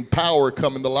victory and power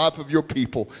come in the life of your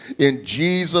people. In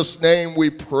Jesus' name we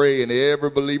pray, and every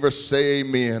believer say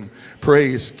amen.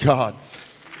 Praise God.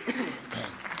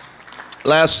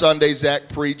 Last Sunday, Zach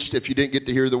preached. If you didn't get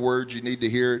to hear the word, you need to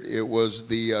hear it. It was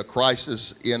the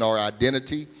crisis in our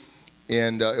identity,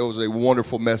 and it was a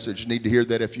wonderful message. You need to hear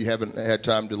that if you haven't had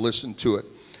time to listen to it.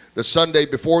 The Sunday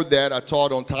before that, I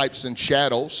taught on types and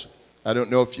shadows. I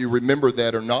don't know if you remember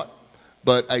that or not,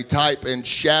 but a type and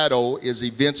shadow is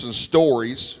events and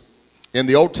stories in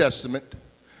the Old Testament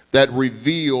that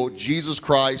reveal Jesus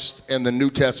Christ and the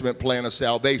New Testament plan of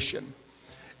salvation.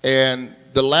 And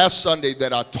the last Sunday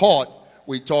that I taught,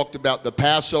 we talked about the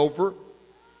Passover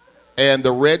and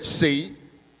the Red Sea,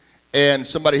 and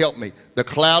somebody help me, the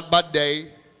cloud by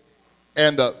day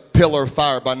and the pillar of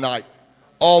fire by night.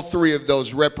 All three of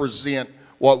those represent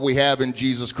what we have in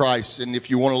Jesus Christ. And if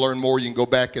you want to learn more, you can go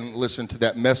back and listen to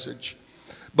that message.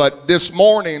 But this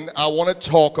morning, I want to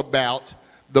talk about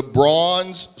the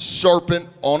bronze serpent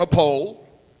on a pole,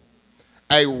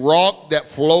 a rock that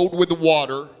flowed with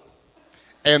water,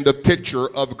 and the picture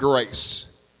of grace.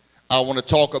 I want to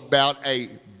talk about a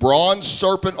bronze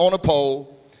serpent on a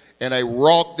pole and a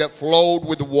rock that flowed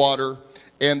with water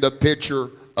and the picture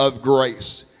of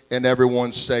grace. And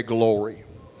everyone say glory.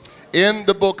 in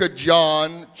the book of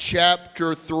John,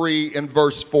 chapter 3 and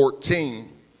verse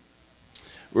 14.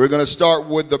 We're going to start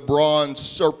with the bronze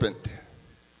serpent.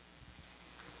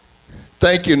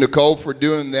 Thank you, Nicole, for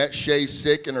doing that. Shay's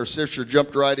sick, and her sister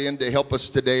jumped right in to help us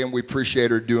today, and we appreciate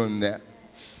her doing that.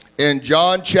 In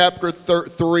John chapter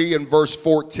 3 and verse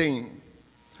 14.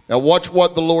 Now watch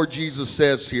what the Lord Jesus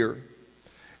says here.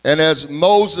 And as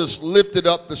Moses lifted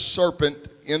up the serpent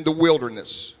in the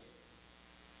wilderness,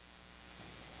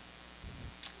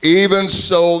 even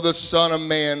so the Son of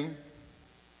Man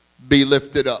be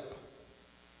lifted up.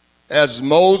 As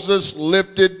Moses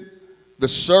lifted the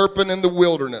serpent in the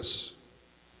wilderness,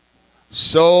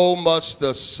 so must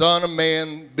the Son of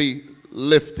Man be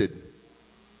lifted.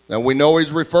 Now we know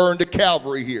he's referring to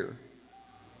Calvary here.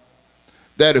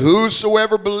 That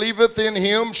whosoever believeth in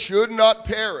him should not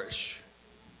perish,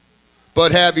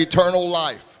 but have eternal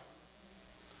life.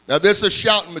 Now this is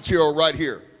shouting material right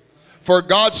here. For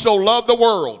God so loved the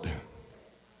world.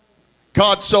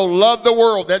 God so loved the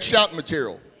world. That's shouting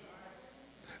material.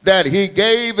 That he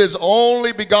gave his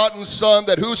only begotten Son,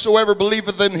 that whosoever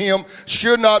believeth in him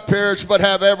should not perish, but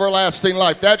have everlasting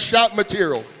life. That's shouting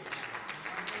material.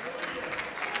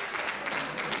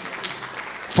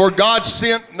 For God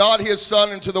sent not his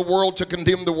Son into the world to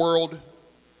condemn the world,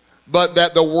 but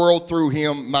that the world through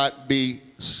him might be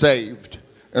saved.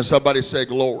 And somebody say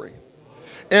glory.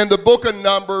 In the book of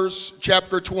Numbers,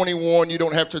 chapter 21, you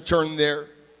don't have to turn there.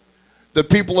 The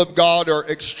people of God are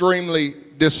extremely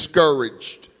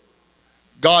discouraged.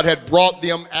 God had brought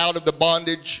them out of the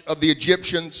bondage of the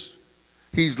Egyptians.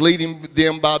 He's leading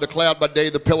them by the cloud by day,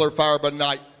 the pillar of fire by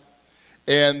night.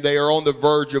 And they are on the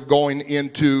verge of going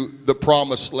into the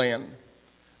promised land.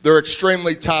 They're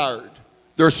extremely tired.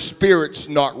 Their spirit's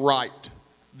not right.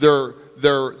 They're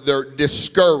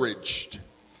discouraged.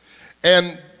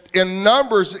 And in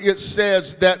Numbers, it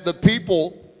says that the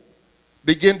people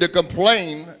begin to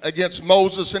complain against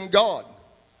Moses and God.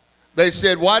 They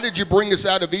said, why did you bring us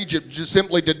out of Egypt just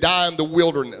simply to die in the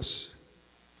wilderness?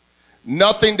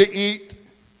 Nothing to eat,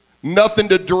 nothing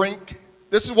to drink.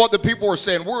 This is what the people were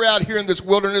saying. We're out here in this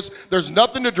wilderness. There's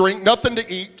nothing to drink, nothing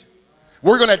to eat.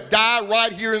 We're going to die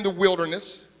right here in the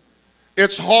wilderness.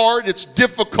 It's hard, it's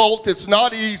difficult, it's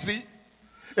not easy.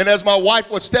 And as my wife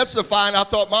was testifying, I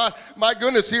thought, my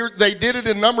goodness, here they did it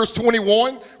in Numbers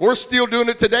 21. We're still doing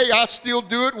it today. I still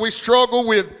do it. We struggle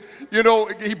with, you know,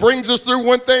 he brings us through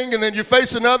one thing and then you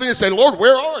face another and you say, Lord,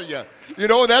 where are you? You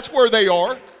know, that's where they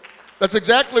are. That's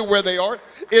exactly where they are.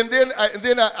 And then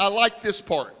I like this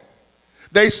part.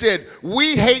 They said,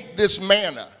 we hate this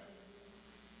manna.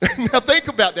 Now think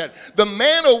about that. The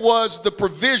manna was the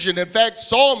provision. In fact,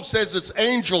 Psalm says it's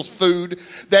angels' food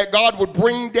that God would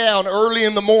bring down early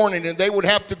in the morning, and they would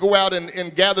have to go out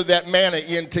and gather that manna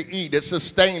in to eat. It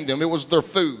sustained them. It was their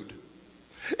food.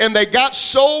 And they got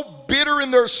so bitter in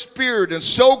their spirit and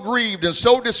so grieved and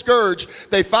so discouraged,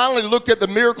 they finally looked at the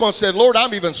miracle and said, Lord,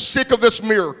 I'm even sick of this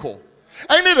miracle.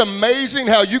 Ain't it amazing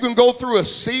how you can go through a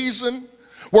season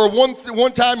where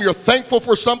one time you're thankful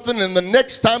for something and the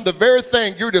next time the very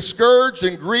thing you're discouraged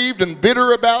and grieved and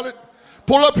bitter about it?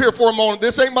 Pull up here for a moment.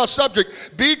 This ain't my subject.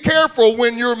 Be careful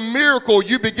when your miracle,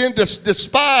 you begin to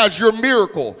despise your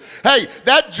miracle. Hey,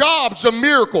 that job's a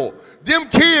miracle. Them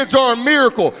kids are a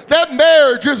miracle. That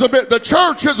marriage is the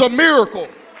church is a miracle.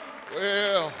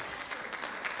 Well,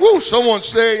 whoo, someone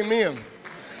say amen.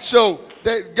 So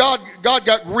God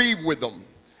got grieved with them.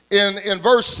 In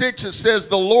verse 6 it says,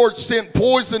 the Lord sent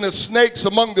poisonous snakes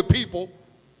among the people,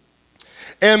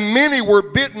 and many were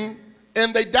bitten,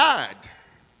 and they died.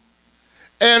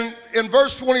 And in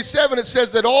verse 27 it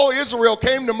says that all Israel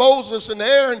came to Moses and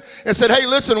Aaron and said, hey,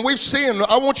 listen, we've sinned.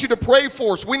 I want you to pray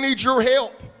for us. We need your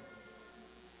help.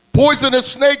 Poisonous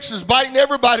snakes is biting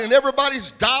everybody, and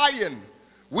everybody's dying.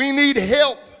 We need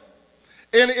help.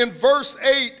 And in verse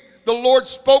 8, the Lord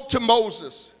spoke to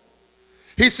Moses.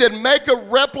 He said, make a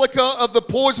replica of the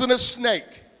poisonous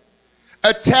snake,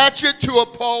 attach it to a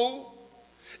pole,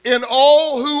 and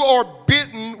all who are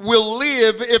bitten will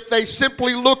live if they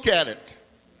simply look at it.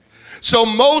 So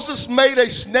Moses made a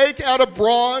snake out of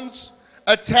bronze,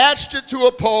 attached it to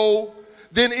a pole.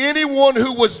 Then anyone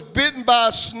who was bitten by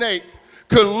a snake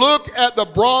could look at the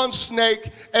bronze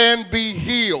snake and be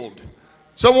healed.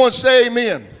 Someone say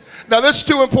amen. Now this is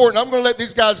too important. I'm going to let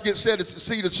these guys get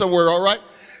seated somewhere, all right?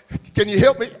 Can you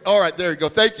help me? All right, there you go.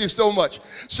 Thank you so much.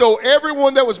 So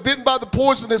everyone that was bitten by the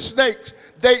poisonous snakes,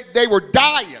 they were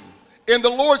dying. And the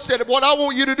Lord said, what I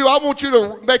want you to do, I want you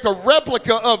to make a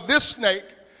replica of this snake.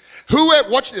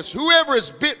 Watch this. Whoever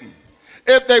is bitten,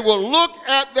 if they will look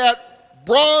at that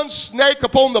bronze snake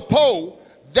upon the pole,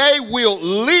 they will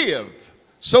live.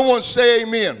 Someone say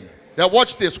amen. Now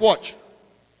watch this, watch.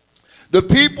 The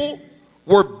people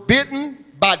were bitten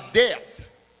by death.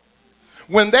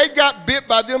 When they got bit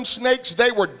by them snakes,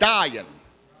 they were dying.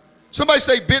 Somebody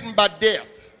say bitten by death.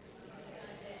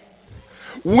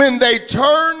 When they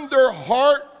turned their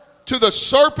heart to the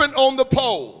serpent on the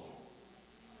pole,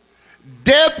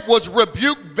 death was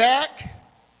rebuked back,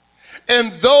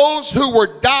 and those who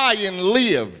were dying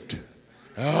lived.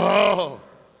 Oh.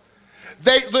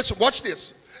 Listen, watch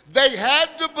this. They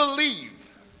had to believe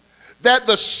that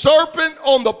the serpent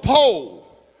on the pole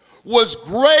was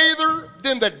greater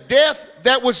than the death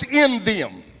that was in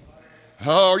them.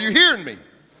 Oh, are you hearing me?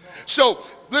 So,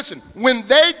 listen, when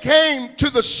they came to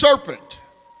the serpent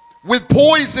with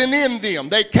poison in them,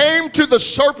 they came to the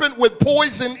serpent with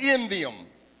poison in them.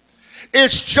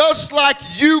 It's just like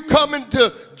you coming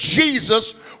to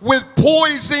Jesus with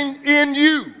poison in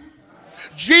you.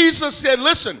 Jesus said,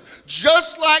 listen,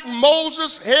 just like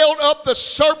Moses held up the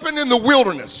serpent in the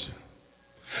wilderness,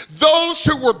 those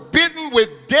who were bitten with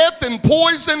death and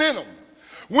poison in them,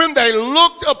 when they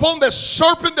looked upon the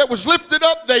serpent that was lifted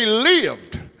up, they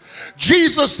lived.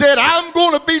 Jesus said, I'm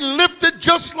going to be lifted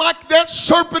just like that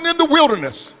serpent in the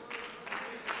wilderness.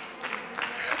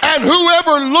 And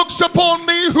whoever looks upon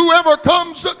me, whoever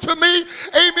comes to me,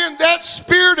 amen, that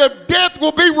spirit of death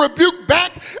will be rebuked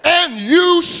back, and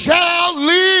you shall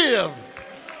live.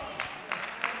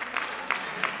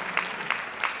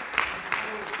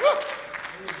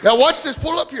 Now watch this,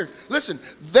 pull up here. Listen,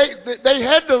 they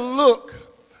had to look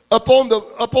upon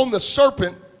the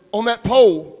serpent on that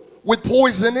pole with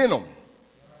poison in them.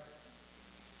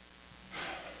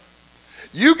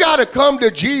 You got to come to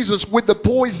Jesus with the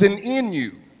poison in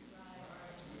you.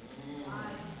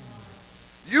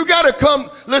 You got to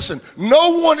come. Listen,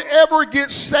 no one ever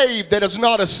gets saved that is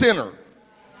not a sinner.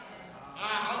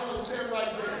 I'm going to say it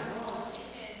right there.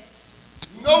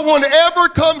 No one ever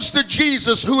comes to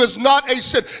Jesus who is not a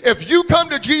sinner. If you come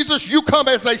to Jesus, you come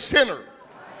as a sinner.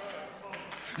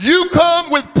 You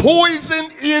come with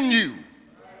poison in you.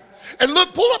 And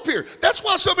look, pull up here. That's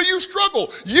why some of you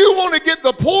struggle. You want to get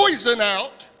the poison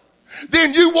out,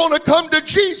 then you want to come to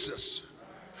Jesus.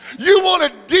 You want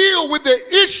to deal with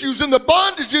the issues and the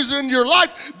bondages in your life,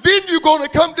 then you're going to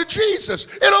come to Jesus.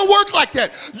 It don't work like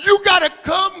that. You got to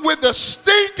come with the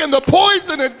stink and the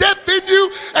poison and death in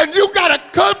you, and you got to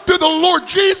come to the Lord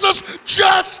Jesus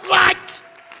just like.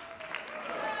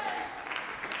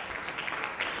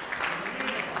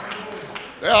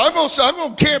 Yeah, I'm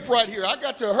going to camp right here. I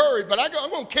got to hurry, but I'm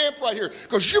going to camp right here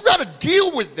because you got to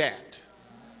deal with that.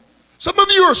 Some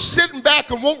of you are sitting back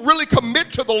and won't really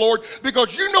commit to the Lord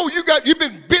because you know you've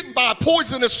been bitten by a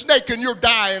poisonous snake and you're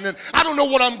dying, and I don't know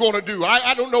what I'm going to do.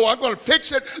 I don't know. I'm going to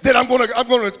fix it. Then I'm going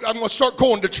to start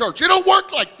going to church. It don't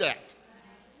work like that.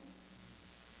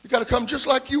 You got to come just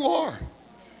like you are.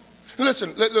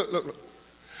 Listen, look.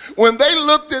 When they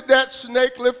looked at that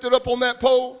snake lifted up on that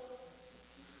pole,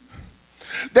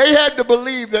 they had to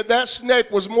believe that that snake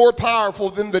was more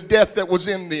powerful than the death that was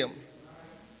in them.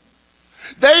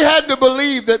 They had to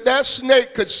believe that that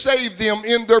snake could save them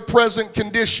in their present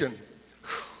condition.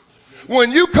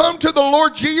 When you come to the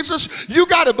Lord Jesus, you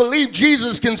got to believe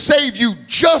Jesus can save you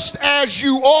just as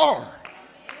you are.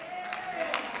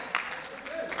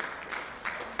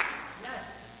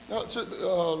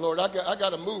 Oh, Lord, I got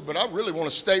to move, but I really want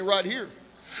to stay right here.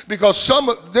 Because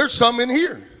there's some in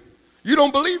here. You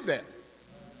don't believe that.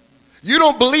 You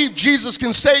don't believe Jesus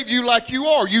can save you like you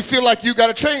are. You feel like you got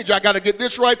to change. I got to get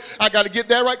this right. I got to get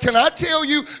that right. Can I tell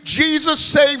you, Jesus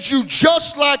saves you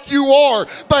just like you are,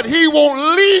 but he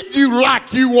won't leave you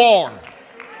like you are.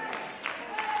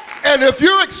 And if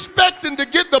you're expecting to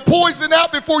get the poison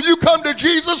out before you come to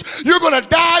Jesus, you're going to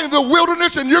die in the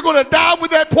wilderness and you're going to die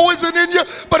with that poison in you.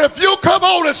 But if you come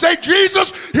on and say,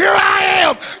 Jesus, here I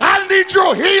am. I need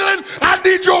your healing. I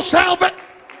need your salvation.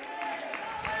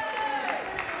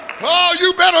 Oh,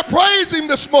 you better praise him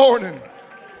this morning.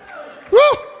 Woo.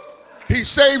 He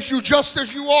saves you just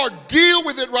as you are. Deal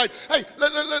with it right. Hey,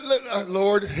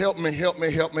 Lord, help me.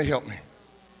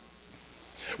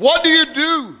 What do you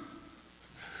do?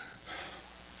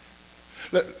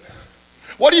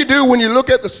 What do you do when you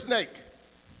look at the snake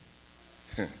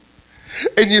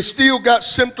and you still got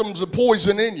symptoms of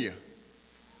poison in you?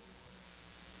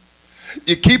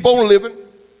 You keep on living.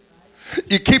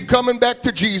 You keep coming back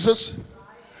to Jesus.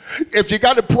 If you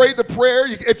got to pray the prayer,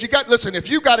 if you got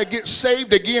to get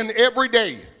saved again every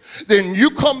day, then you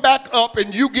come back up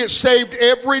and you get saved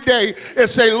every day and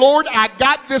say, Lord, I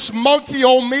got this monkey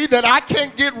on me that I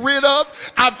can't get rid of.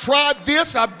 I've tried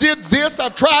this, I've did this,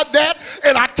 I've tried that,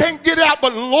 and I can't get out.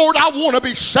 But Lord, I want to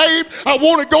be saved. I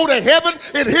want to go to heaven.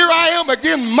 And here I am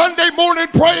again Monday morning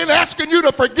praying, asking you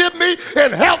to forgive me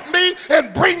and help me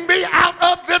and bring me out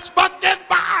of this fucking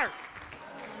fire.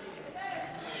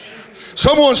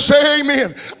 Someone say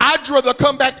amen. I'd rather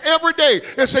come back every day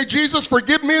and say, Jesus,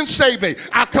 forgive me and save me.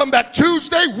 I come back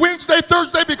Tuesday, Wednesday,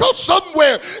 Thursday, because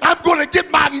somewhere I'm going to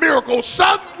get my miracle.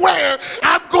 Somewhere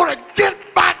I'm going to get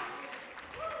my...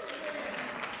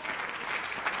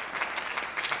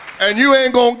 And you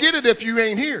ain't going to get it if you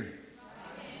ain't here.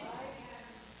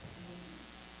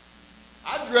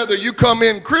 I'd rather you come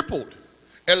in crippled.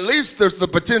 At least there's the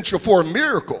potential for a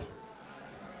miracle.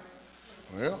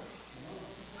 Well,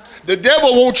 the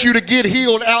devil wants you to get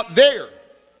healed out there.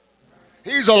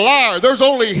 He's a liar. There's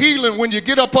only healing when you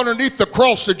get up underneath the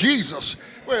cross of Jesus.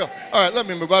 Well, all right, let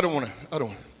me move. I don't want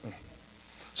to.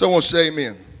 Someone say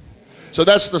amen. So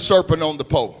that's the serpent on the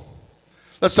pole.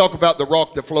 Let's talk about the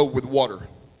rock that flowed with water.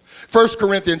 1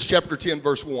 Corinthians chapter 10,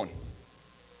 verse 1.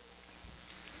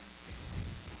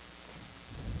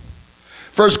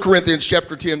 1 Corinthians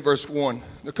chapter 10, verse 1.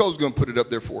 Nicole's going to put it up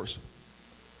there for us.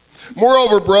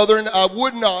 Moreover, brethren, I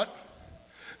would not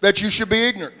that you should be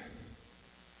ignorant,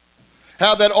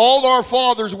 how that all our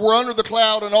fathers were under the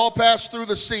cloud and all passed through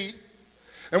the sea,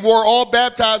 and were all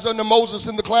baptized unto Moses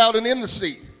in the cloud and in the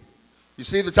sea. You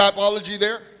see the typology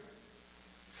there?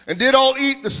 And did all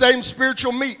eat the same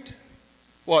spiritual meat.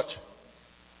 Watch.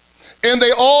 And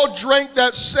they all drank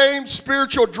that same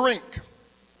spiritual drink.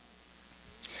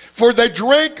 For they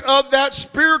drank of that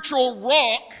spiritual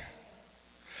rock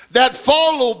that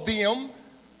followed them,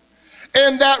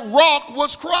 and that rock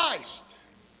was Christ.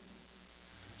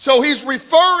 So he's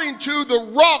referring to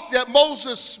the rock that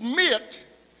Moses smit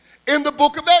in the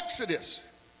book of Exodus.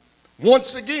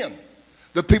 Once again,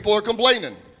 the people are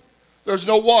complaining. There's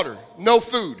no water, no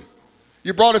food.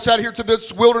 You brought us out here to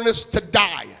this wilderness to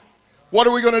die. What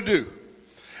are we going to do?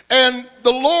 And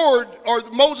the Lord, or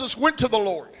Moses went to the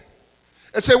Lord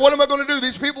and said, what am I going to do?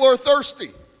 These people are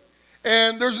thirsty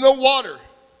and there's no water.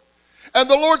 And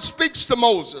the Lord speaks to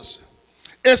Moses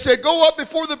and said, go up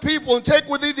before the people and take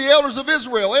with thee the elders of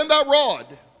Israel and thy rod,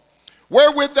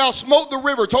 wherewith thou smote the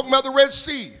river, talking about the Red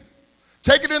Sea.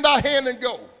 Take it in thy hand and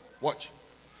go. Watch.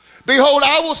 Behold,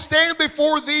 I will stand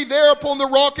before thee there upon the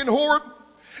rock in Horeb,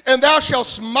 and thou shalt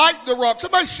smite the rock.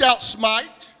 Somebody shout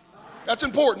smite. That's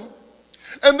important.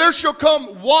 And there shall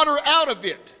come water out of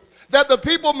it, that the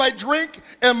people may drink.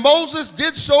 And Moses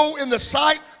did so in the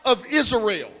sight of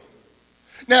Israel.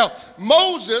 Now,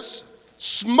 Moses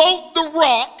smote the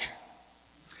rock,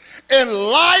 and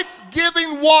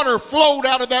life-giving water flowed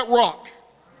out of that rock.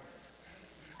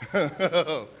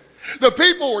 The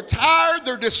people were tired,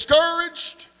 they're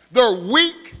discouraged, they're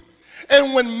weak.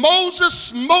 And when Moses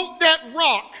smote that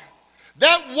rock,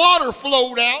 that water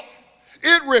flowed out.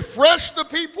 It refreshed the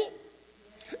people.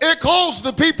 It caused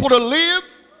the people to live.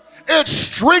 It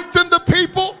strengthened the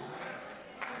people.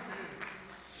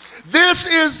 This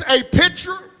is a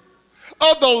picture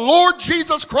of the Lord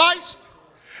Jesus Christ.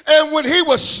 And when he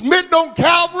was smitten on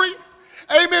Calvary,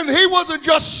 amen, he wasn't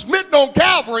just smitten on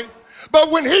Calvary, but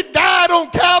when he died on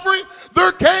Calvary,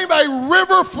 there came a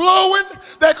river flowing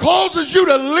that causes you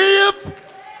to live.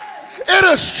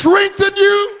 It'll strengthen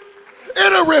you.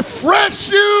 It'll refresh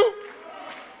you.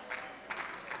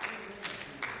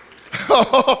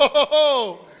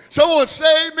 Someone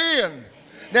say amen.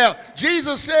 Now,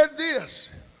 Jesus said this.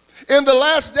 In the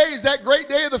last days, that great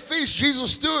day of the feast,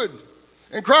 Jesus stood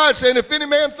and cried, saying, if any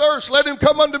man thirst, let him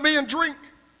come unto me and drink.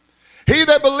 He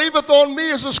that believeth on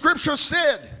me, as the scripture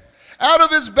said, out of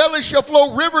his belly shall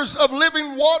flow rivers of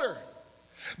living water.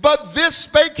 But this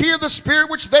spake he of the Spirit,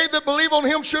 which they that believe on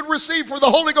him should receive. For the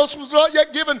Holy Ghost was not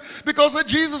yet given, because that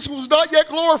Jesus was not yet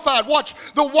glorified. Watch,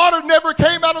 the water never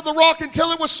came out of the rock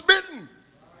until it was smitten.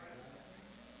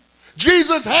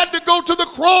 Jesus had to go to the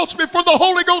cross before the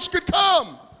Holy Ghost could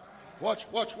come. Watch.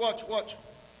 Watch,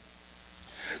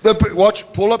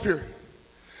 pull up here.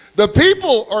 The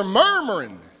people are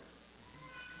murmuring.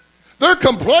 They're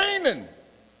complaining.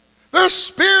 Their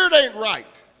spirit ain't right.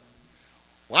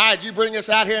 Why did you bring us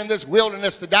out here in this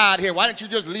wilderness to die out here? Why didn't you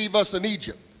just leave us in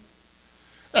Egypt?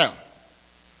 Now,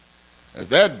 if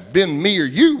that had been me or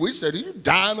you, we said, you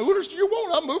die in the wilderness you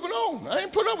want. I'm moving on. I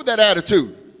ain't putting up with that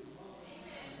attitude.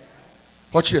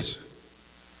 Watch this.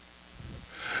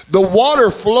 The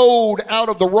water flowed out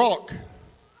of the rock,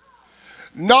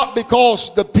 not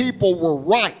because the people were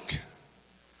right,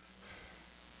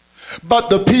 but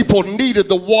the people needed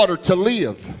the water to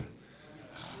live.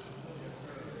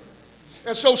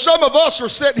 And so some of us are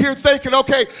sitting here thinking,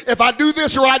 okay, if I do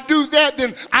this or I do that,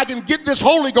 then I can get this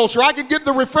Holy Ghost or I can get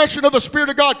the refreshing of the Spirit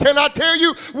of God. Can I tell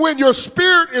you, when your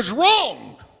spirit is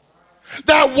wrong,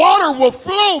 that water will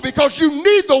flow, because you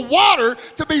need the water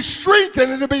to be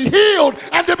strengthened and to be healed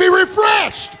and to be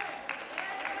refreshed.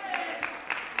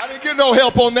 I didn't get no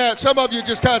help on that. Some of you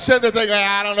just kind of said that thing,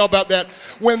 I don't know about that.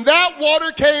 When that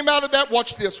water came out of that,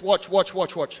 watch this, watch.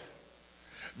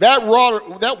 That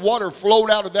water flowed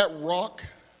out of that rock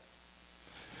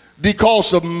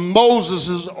because of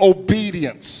Moses'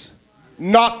 obedience,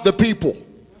 not the people.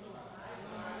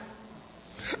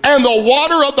 And the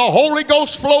water of the Holy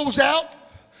Ghost flows out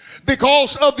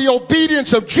because of the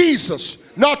obedience of Jesus,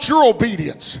 not your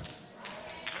obedience.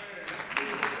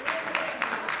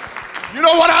 You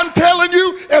know what I'm telling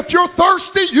you? If you're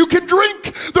thirsty, you can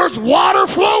drink. There's water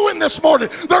flowing this morning.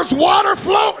 There's water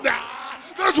flowing.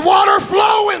 There's water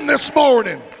flowing this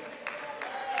morning.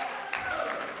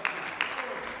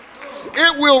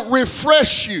 It will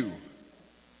refresh you.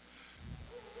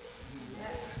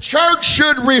 Church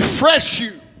should refresh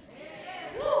you.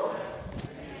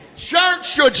 Church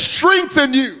should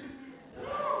strengthen you.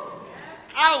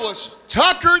 I was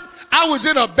tuckered. I was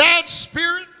in a bad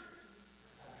spirit.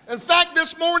 In fact,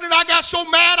 this morning I got so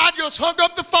mad I just hung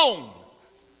up the phone.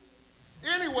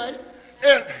 Anyway,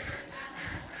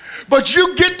 but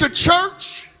you get to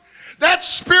church, that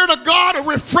Spirit of God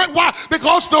will refresh. Why?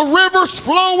 Because the river's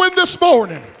flowing this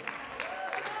morning.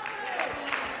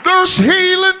 There's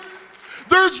healing.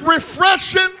 There's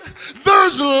refreshing.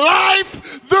 There's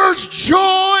life. There's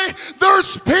joy.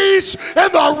 There's peace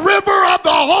in the river of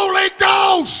the Holy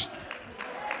Ghost.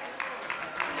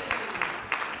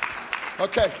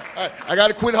 Okay, all right, I got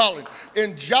to quit hollering.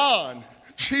 In John,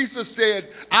 Jesus said,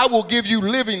 I will give you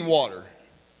living water.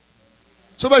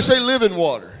 Somebody say living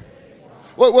water.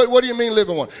 What do you mean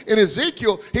living water? In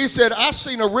Ezekiel, he said, I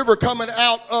seen a river coming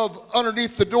out of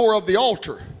underneath the door of the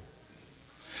altar.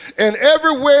 And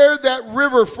everywhere that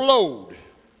river flowed,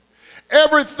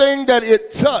 everything that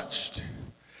it touched,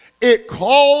 it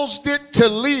caused it to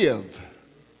live.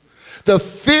 The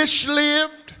fish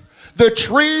lived. The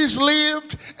trees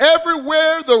lived.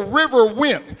 Everywhere the river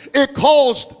went, it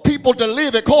caused people to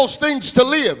live. It caused things to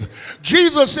live.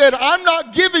 Jesus said, I'm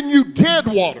not giving you dead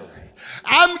water.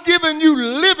 I'm giving you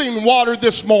living water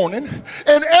this morning.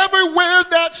 And everywhere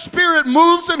that Spirit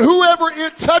moves and whoever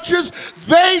it touches,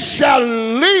 they shall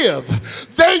live.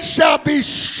 They shall be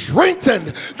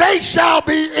strengthened. They shall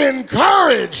be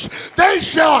encouraged. They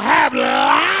shall have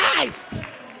life.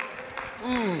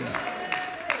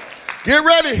 Get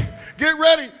ready. Get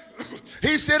ready.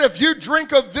 He said, if you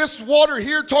drink of this water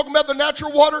here, talking about the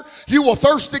natural water, you will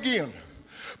thirst again.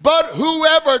 But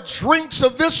whoever drinks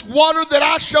of this water that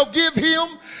I shall give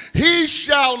him, he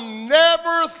shall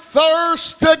never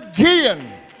thirst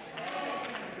again.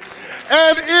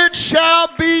 And it shall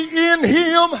be in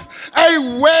him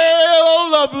a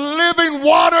well of living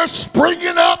water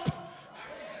springing up.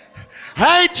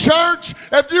 Hey, church,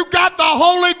 if you got the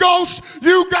Holy Ghost,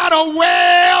 you got a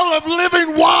well of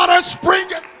living water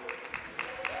springing.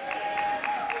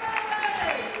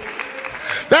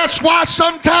 That's why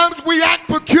sometimes we act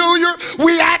peculiar,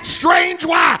 we act strange.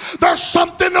 Why? There's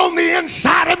something on the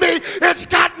inside of me. It's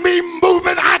got me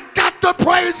moving. I got to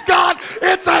praise God.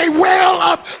 It's a well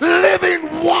of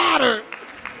living water.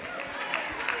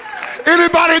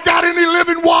 Anybody got any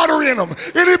living water in them?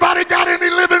 Anybody got any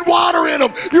living water in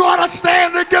them? You ought to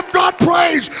stand and give God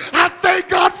praise. I thank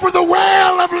God for the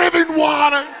well of living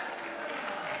water.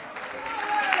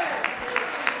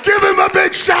 Give him a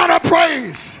big shout of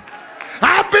praise.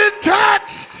 I've been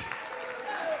touched.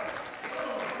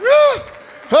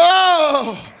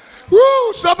 Oh,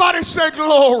 woo, somebody say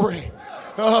glory.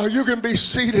 Oh, you can be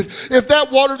seated. If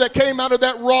that water that came out of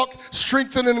that rock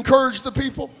strengthened and encouraged the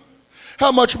people,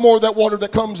 how much more that water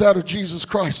that comes out of Jesus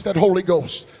Christ, that Holy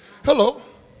Ghost. Hello.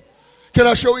 Can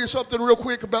I show you something real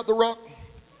quick about the rock?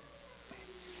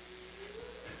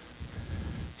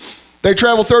 They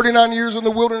traveled 39 years in the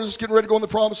wilderness, getting ready to go in the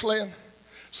promised land.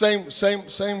 Same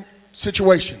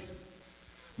situation.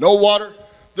 No water,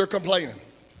 they're complaining.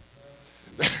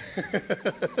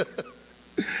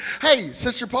 Hey,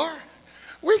 Sister Parr,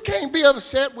 we can't be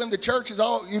upset when the church is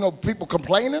all, people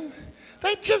complaining.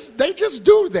 They just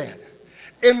do that.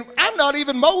 And I'm not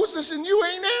even Moses and you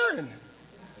ain't Aaron.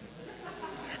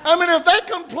 I mean, if they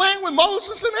complain with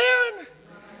Moses and Aaron,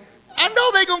 I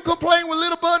know they're going to complain with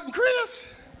Little Bud and Chris.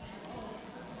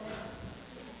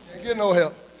 Can't get no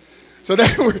help. So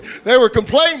they were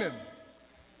complaining.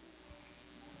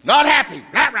 Not happy.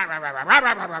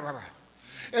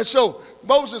 And so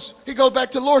Moses, he goes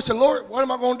back to the Lord and said, Lord, what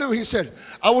am I going to do? He said,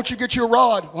 I want you to get your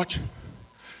rod. Watch.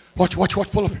 Watch,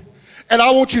 pull up. And I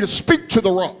want you to speak to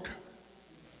the rock.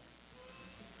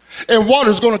 And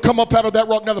water's going to come up out of that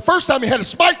rock. Now, the first time he had to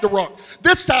smite the rock.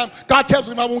 This time, God tells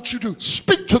him, I want you to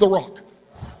speak to the rock.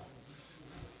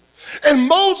 And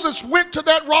Moses went to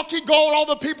that rock. He called all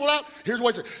the people out. Here's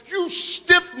what he said. You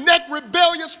stiff-necked,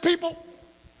 rebellious people.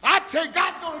 I tell you,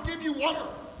 God's going to give you water.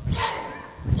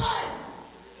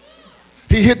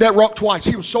 He hit that rock twice.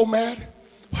 He was so mad.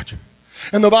 Watch.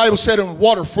 And the Bible said, and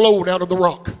water flowed out of the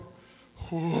rock.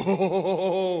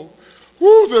 Oh,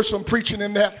 there's some preaching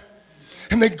in that.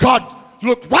 And then God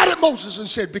looked right at Moses and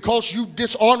said, because you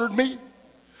dishonored me,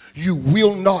 you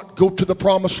will not go to the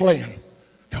promised land.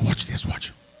 Now watch this,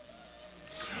 watch.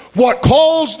 What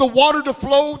caused the water to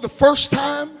flow the first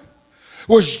time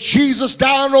was Jesus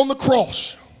dying on the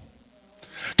cross.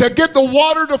 To get the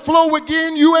water to flow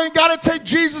again, you ain't got to take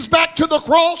Jesus back to the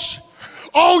cross.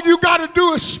 All you got to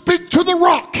do is speak to the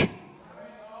rock.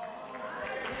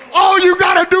 All you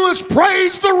got to do is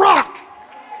praise the rock.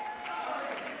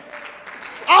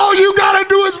 All you got to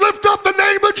do is lift up the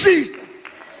name of Jesus.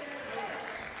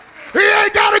 He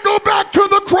ain't got to go back to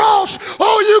the cross.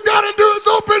 All you got to do is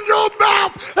open your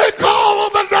mouth and call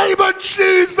on the name of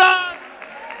Jesus.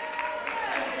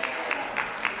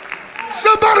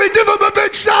 Somebody give him a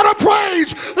big shout of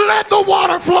praise. Let the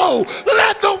water flow.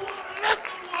 Let the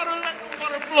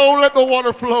water flow. Let the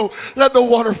water flow. Let the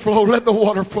water flow. Let the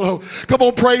water flow. Come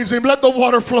on, praise him. Let the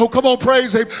water flow. Come on,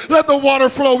 praise him. Let the water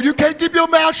flow. You can't keep your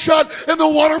mouth shut and the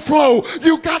water flow.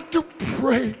 You got to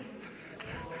pray.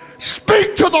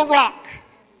 Speak to the rock,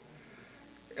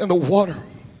 and the water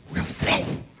will flow.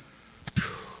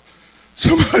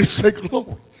 Somebody say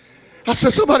glory. I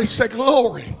said, somebody say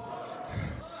glory.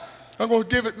 I'm going to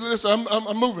give it this. I'm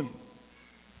moving.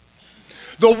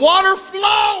 The water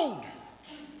flowed.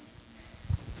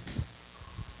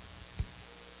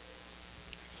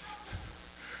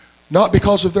 Not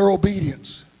because of their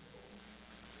obedience.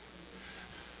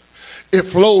 It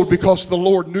flowed because the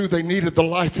Lord knew they needed the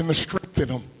life and the strength in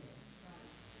them.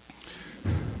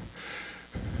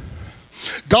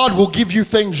 God will give you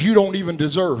things you don't even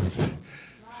deserve.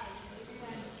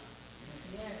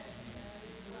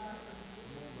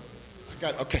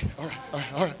 Okay, all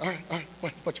right.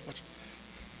 Watch.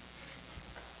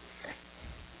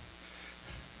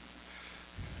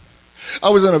 I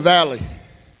was in a valley.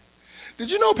 Did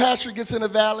you know Pastor gets in a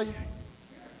valley?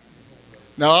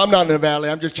 No, I'm not in a valley.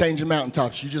 I'm just changing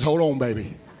mountaintops. You just hold on,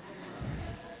 baby.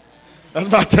 That's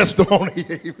my testimony.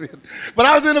 But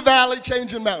I was in a valley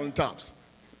changing mountaintops.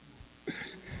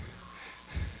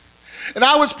 And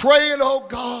I was praying, oh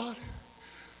God,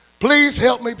 please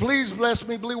help me, please bless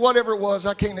me, please, whatever it was.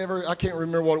 I can't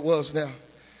remember what it was now.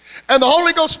 And the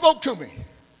Holy Ghost spoke to me.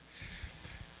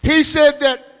 He said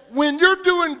that when you're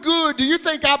doing good, do you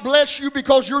think I bless you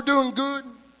because you're doing good?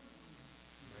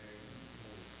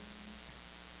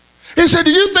 He said,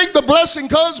 do you think the blessing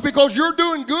comes because you're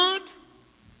doing good?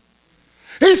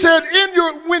 He said,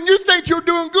 when you think you're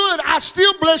doing good, I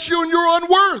still bless you and you're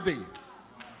unworthy.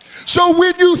 So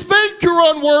when you think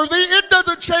you're unworthy, it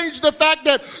doesn't change the fact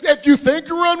that if you think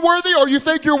you're unworthy or you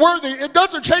think you're worthy, it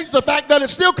doesn't change the fact that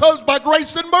it still comes by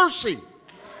grace and mercy.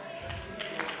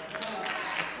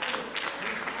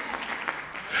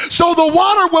 So the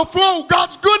water will flow.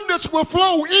 God's goodness will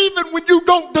flow even when you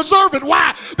don't deserve it.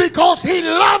 Why? Because he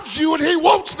loves you and he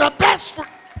wants the best for you.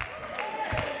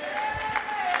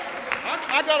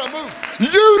 I gotta move.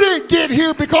 You didn't get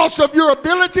here because of your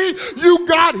ability. You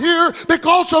got here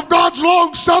because of God's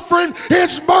long suffering,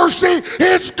 his mercy,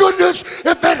 his goodness.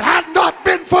 If it had not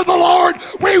been for the Lord,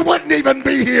 we wouldn't even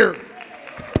be here.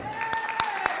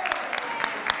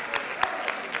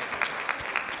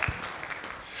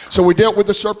 So we dealt with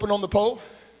the serpent on the pole.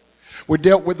 We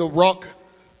dealt with the rock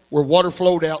where water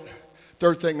flowed out.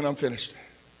 Third thing, and I'm finished.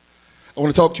 I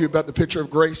want to talk to you about the picture of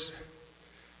grace.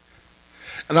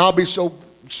 And I'll be so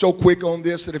quick on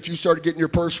this that if you started getting your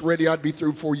purse ready, I'd be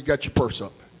through before you got your purse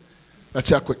up. That's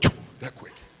how quick. That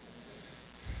quick.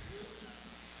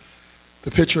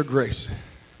 The picture of grace.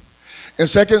 In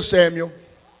 2 Samuel,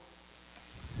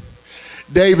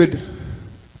 David,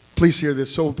 please hear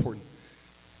this, so important.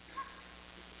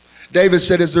 David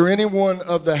said, is there anyone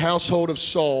of the household of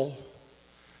Saul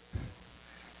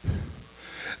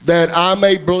that I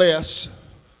may bless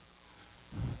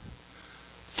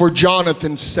for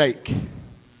Jonathan's sake?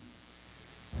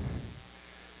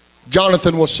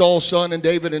 Jonathan was Saul's son, and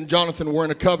David and Jonathan were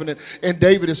in a covenant, and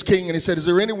David is king, and he said, is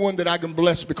there anyone that I can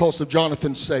bless because of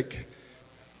Jonathan's sake?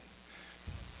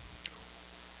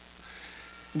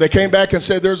 They came back and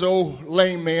said, there's an old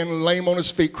lame man, lame on his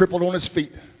feet, crippled on his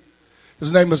feet.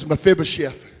 His name is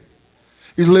Mephibosheth.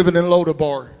 He's living in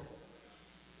Lodabar.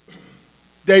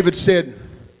 David said,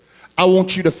 I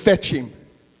want you to fetch him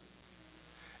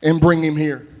and bring him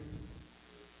here.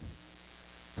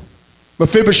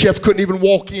 Mephibosheth couldn't even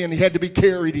walk in. He had to be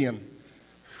carried in.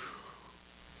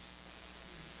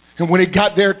 And when he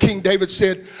got there, King David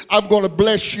said, I'm going to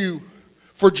bless you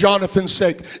for Jonathan's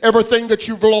sake. Everything that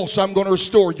you've lost, I'm going to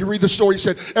restore. You read the story, he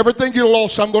said, everything you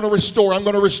lost, I'm going to restore. I'm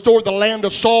going to restore the land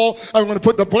of Saul. I'm going to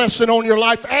put the blessing on your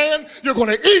life, and you're going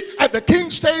to eat at the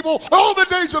king's table all the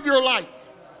days of your life.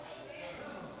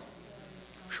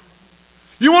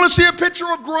 You want to see a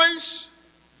picture of grace?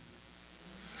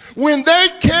 When they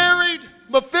carried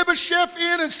Mephibosheth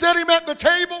in and set him at the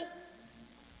table,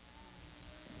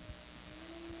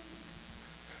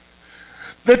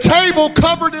 the table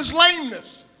covered his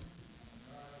lameness.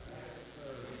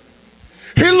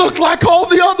 He looked like all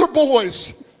the other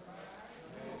boys.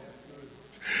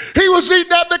 He was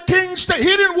eating at the king's table.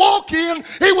 He didn't walk in,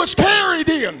 he was carried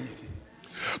in.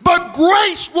 But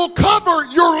grace will cover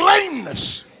your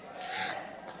lameness.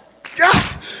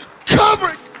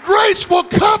 Grace will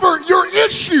cover your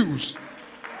issues.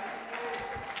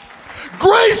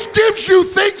 Grace gives you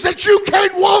things that you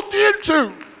can't walk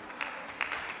into.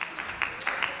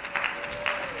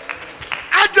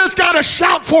 I just got to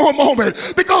shout for a moment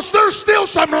because there's still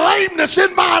some lameness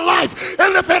in my life.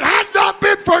 And if it had not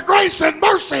been for grace and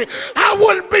mercy, I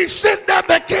wouldn't be sitting at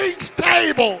the king's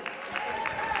table.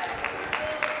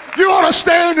 You ought to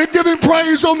stand and give him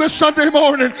praise on this Sunday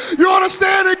morning. You ought to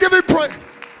stand and give him praise.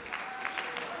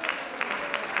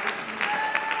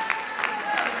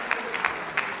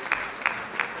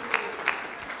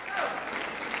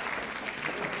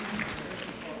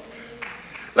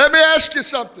 Let me ask you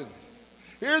something.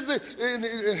 Here's the,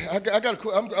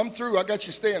 I'm through. I got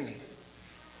you standing.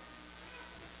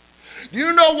 Do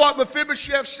you know what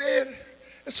Mephibosheth said?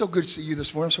 It's so good to see you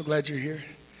this morning. I'm so glad you're here.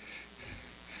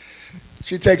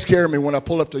 She takes care of me when I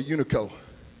pull up to Unico.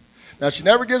 Now, she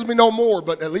never gives me no more,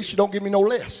 but at least she don't give me no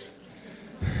less.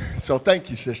 So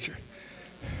thank you, sister.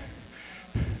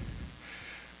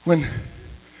 When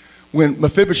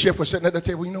Mephibosheth was sitting at the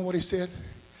table, you know what he said?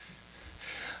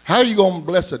 How are you going to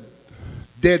bless a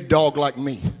dead dog like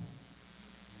me?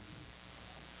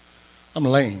 I'm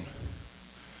lame.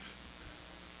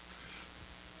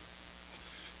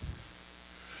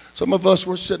 Some of us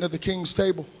were sitting at the king's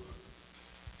table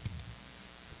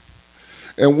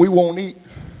and we won't eat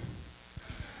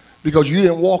because you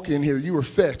didn't walk in here. You were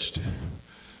fetched.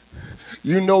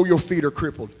 You know your feet are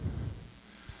crippled.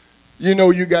 You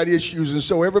know you got issues, and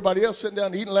so everybody else sitting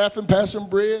down eating, laughing, passing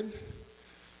bread.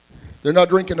 They're not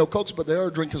drinking no Cokes, but they are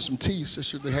drinking some tea,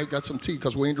 sister. They have got some tea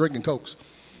because we ain't drinking Cokes.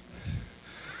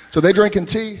 So they're drinking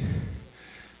tea.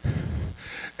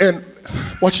 And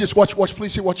watch this, watch,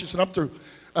 please see, watch this, and I'm through.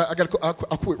 I'll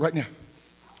quit right now.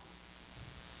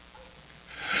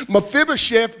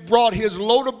 Mephibosheth brought his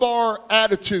Lodabar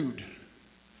attitude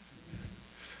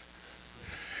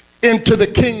into the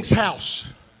king's house.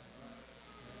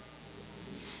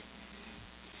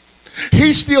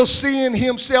 He's still seeing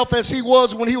himself as he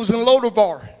was when he was in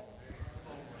Lodabar.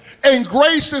 And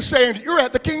grace is saying, you're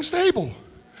at the king's table.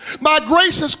 My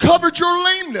grace has covered your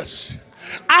lameness.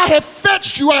 I have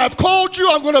fetched you. I have called you.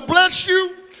 I'm going to bless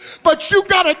you. But you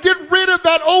got to get rid of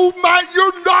that old might.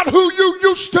 You're not who you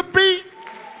used to be.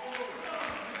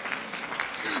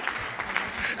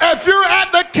 If you're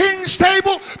at the king's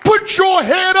table, put your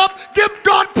head up. Give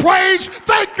God praise.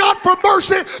 Thank God for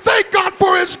mercy. Thank God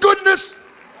for his goodness.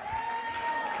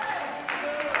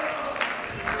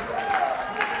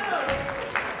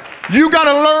 You got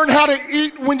to learn how to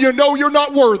eat when you know you're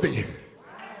not worthy.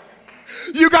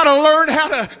 You got to learn how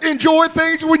to enjoy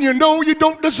things when you know you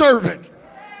don't deserve it.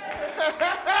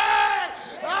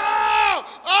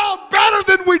 Oh,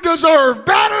 better than we deserve.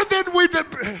 Better than we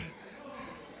deserve.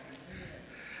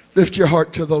 Lift your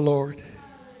heart to the Lord.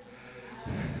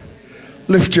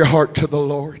 Lift your heart to the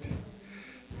Lord.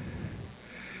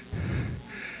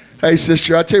 Hey,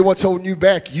 sister, I tell you what's holding you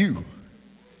back.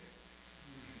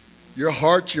 Your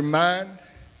heart, your mind.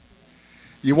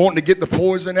 You want to get the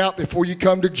poison out before you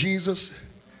come to Jesus.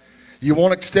 You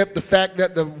want to accept the fact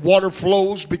that the water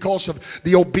flows because of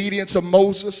the obedience of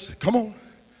Moses. Come on.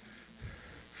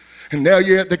 And now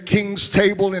you're at the king's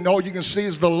table and all you can see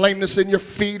is the lameness in your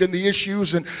feet and the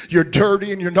issues, and you're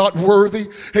dirty and you're not worthy.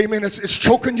 Amen. It's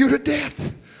choking you to death.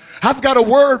 I've got a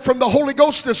word from the Holy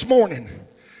Ghost this morning.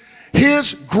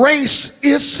 His grace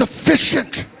is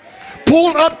sufficient.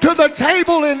 Pull up to the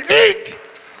table and eat.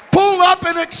 Pull up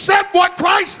and accept what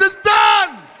Christ has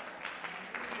done.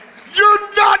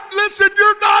 You're not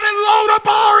in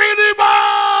Lodabar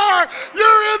anymore.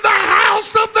 You're in the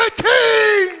house of the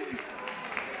King.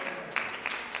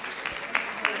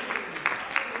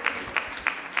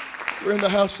 We're in the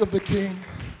house of the King.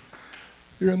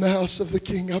 You're in the house of the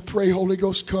King. I pray, Holy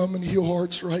Ghost, come and heal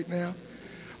hearts right now.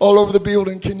 All over the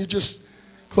building, can you just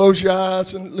close your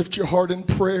eyes and lift your heart in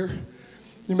prayer?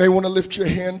 You may want to lift your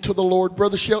hand to the Lord.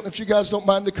 Brother Shelton, if you guys don't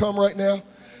mind to come right now,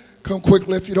 come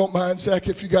quickly if you don't mind. Zach,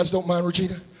 if you guys don't mind.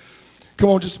 Regina, come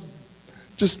on, just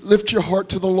lift your heart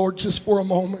to the Lord just for a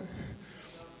moment.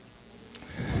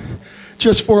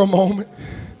 Just for a moment.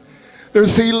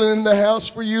 There's healing in the house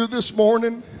for you this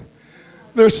morning.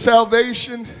 There's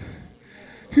salvation.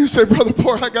 You say, Brother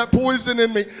Parr, I got poison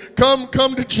in me. Come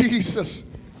to Jesus.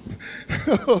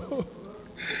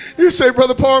 You say,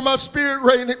 Brother Parr, my spirit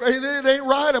it ain't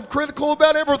right. I'm critical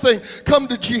about everything. Come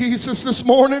to Jesus this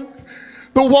morning.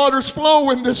 The water's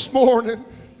flowing this morning.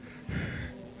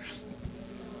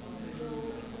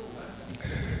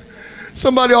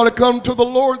 Somebody ought to come to the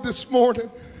Lord this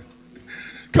morning.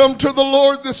 Come to the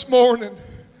Lord this morning.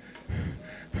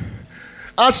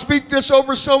 I speak this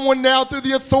over someone now through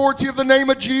the authority of the name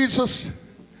of Jesus.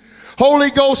 Holy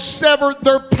Ghost, sever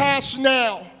their past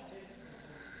now.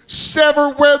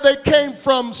 Sever where they came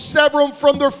from. Sever them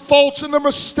from their faults and their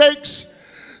mistakes.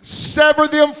 Sever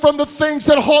them from the things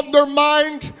that haunt their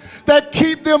mind, that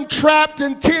keep them trapped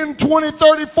in 10, 20,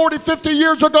 30, 40, 50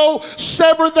 years ago.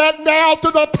 Sever that now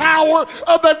through the power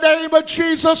of the name of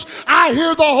Jesus. I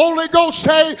hear the Holy Ghost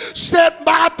say, let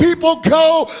my people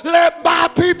go. Let my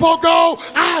people go.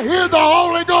 I hear the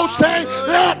Holy Ghost say,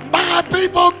 let my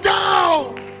people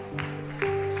go.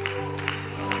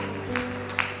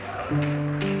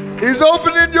 He's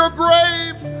opening your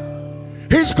grave.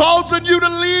 He's causing you to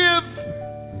live.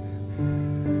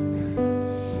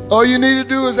 All you need to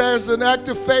do is, as an act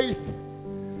of faith,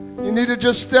 you need to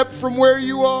just step from where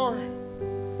you are.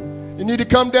 You need to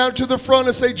come down to the front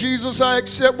and say, Jesus, I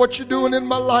accept what you're doing in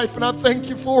my life, and I thank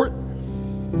you for it.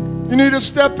 You need to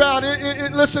step out.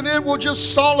 Listen, it will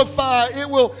just solidify. It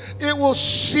will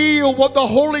seal what the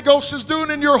Holy Ghost is doing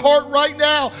in your heart right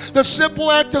now. The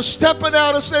simple act of stepping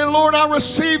out and saying, Lord, I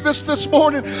receive this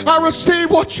morning. I receive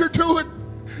what you're doing.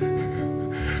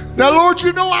 Now, Lord,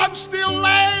 you know I'm still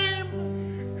lame.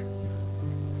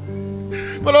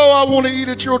 But oh, I want to eat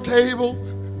at your table.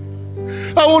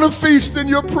 I want to feast in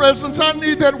your presence. I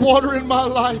need that water in my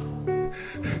life.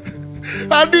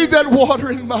 I need that water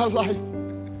in my life.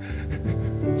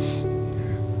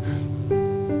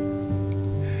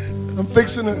 I'm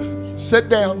fixing to sit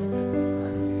down.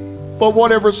 But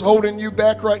whatever's holding you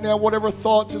back right now, whatever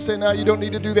thoughts that say, no, you don't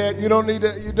need to do that. You don't need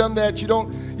to, you've done that.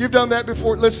 You've done that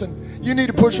before. Listen, you need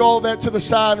to push all that to the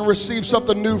side and receive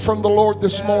something new from the Lord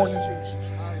this morning.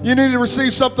 You need to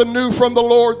receive something new from the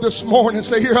Lord this morning.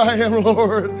 Say, here I am,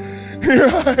 Lord. Here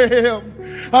I am.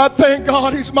 I thank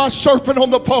God he's my serpent on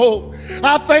the pole.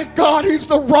 I thank God he's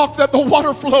the rock that the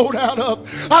water flowed out of.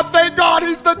 I thank God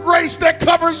he's the grace that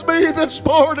covers me this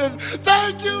morning.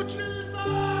 Thank you, Jesus.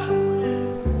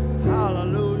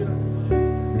 Hallelujah.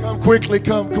 Come quickly,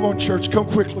 come on, church. Come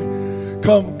quickly.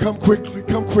 Come quickly.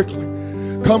 Come quickly.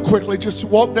 Come quickly. Just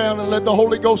walk down and let the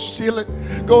Holy Ghost seal it.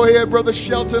 Go ahead, Brother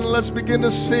Shelton. Let's begin to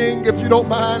sing, if you don't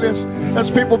mind, as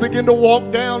people begin to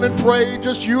walk down and pray.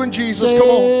 Just you and Jesus. Come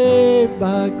on. Saved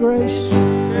by grace.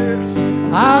 Yes.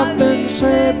 I've been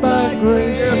saved by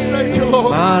grace. Yes, thank you,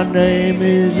 Lord. My name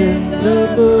is in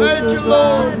the book Thank you, of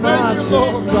Lord. life. My Thank you,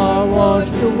 Lord. sins are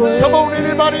washed away. Come on,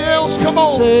 anybody else? Come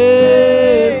on.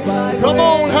 Saved by grace. Come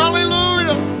on,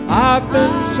 hallelujah. I've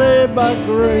been saved by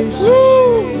grace.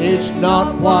 Woo. It's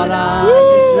not what I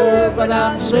deserve, but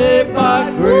I'm saved by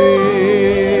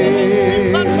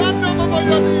grace.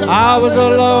 I was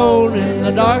alone in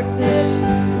the darkness.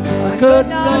 I could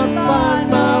not find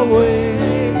my way.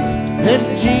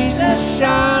 Then Jesus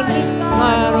shined his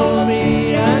light on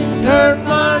me and turned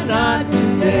my night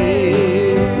to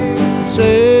day.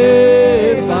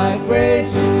 Saved by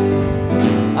grace.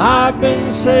 I've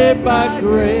been saved by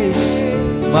grace.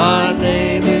 My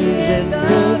name is in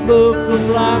the book of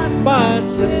life. My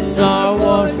sins are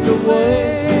washed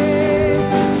away.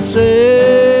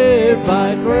 Saved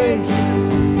by grace.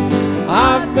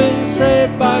 I've been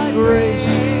saved by grace.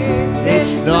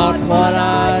 It's not what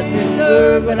I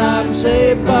deserve, but I'm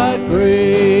saved by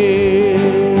grace.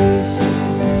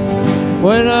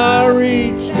 When I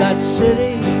reach that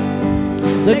city,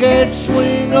 the gates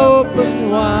swing open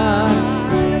wide.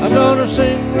 I'm gonna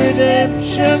sing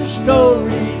redemption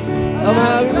story of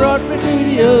how he brought me to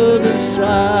the other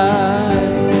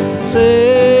side.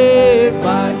 Saved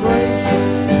by grace.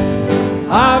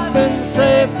 I've been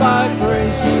saved by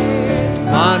grace.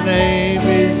 My name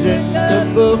is in the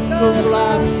book of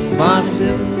life. My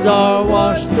sins are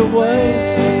washed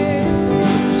away.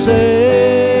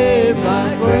 Saved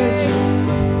by grace.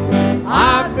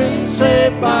 I've been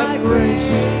saved by grace.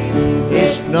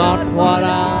 not what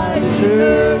I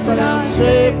deserve, but I'm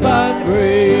saved by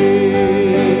grace.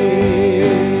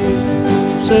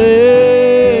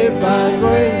 Saved by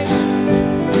grace.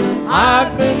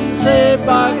 I've been saved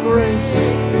by grace.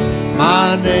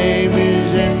 My name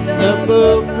is in the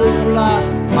book of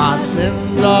life. My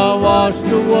sins are washed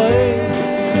away.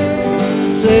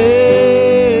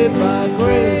 Saved by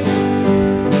grace.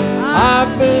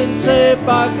 I've been saved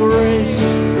by grace.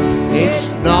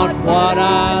 It's not what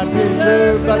I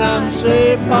deserve, but I'm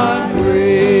saved by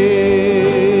grace.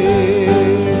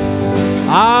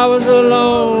 I was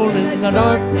alone in the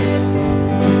darkness.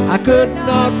 I could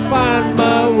not find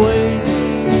my way,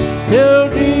 till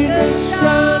Jesus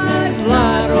shined His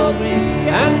light on me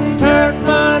and turned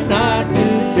my night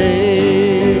to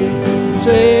day.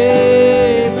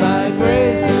 Saved by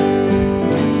grace.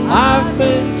 I've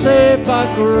been saved by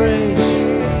grace.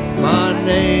 My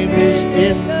name is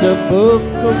in the book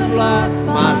of life.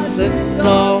 My sins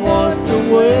are washed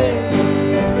away.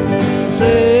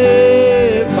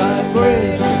 Saved by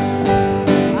grace.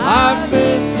 I've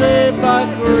been saved by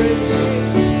grace.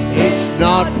 It's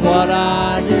not what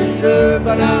I deserve,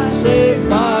 but I'm saved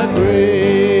by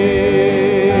grace.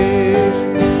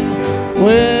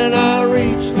 When I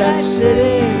reach that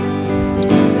city,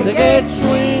 the gates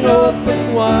swing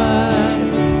open wide.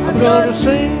 I'm gonna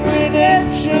sing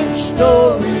redemption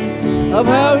story of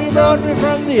how He brought me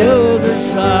from the other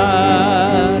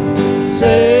side.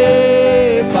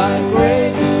 Saved by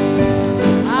grace.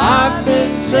 I've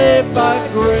been saved by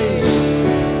grace.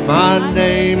 My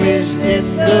name is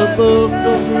in the book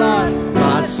of life.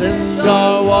 My sins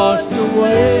are washed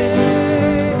away.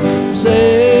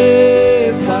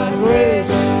 Saved by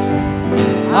grace.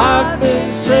 I've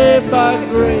been saved by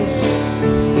grace.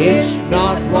 It's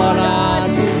not what I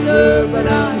deserve, but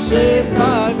I'm saved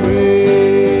by grace.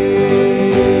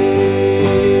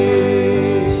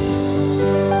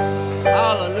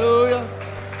 Hallelujah.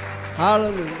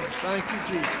 Hallelujah. Thank you,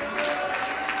 Jesus.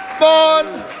 Come on.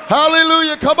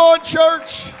 Hallelujah. Come on,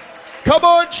 church. Come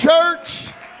on, church.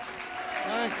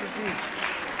 Thank you, Jesus.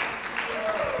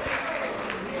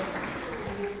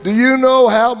 Do you know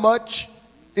how much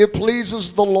it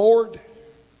pleases the Lord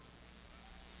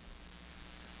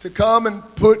to come and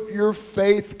put your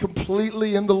faith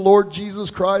completely in the Lord Jesus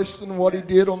Christ and what He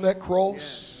did on that cross?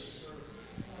 Yes.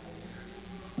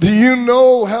 Do you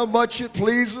know how much it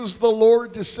pleases the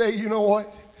Lord to say, you know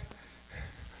what?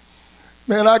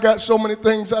 Man, I got so many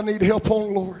things I need help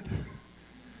on, Lord.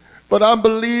 But I'm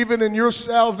believing in your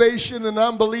salvation, and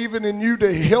I'm believing in you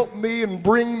to help me and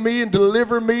bring me and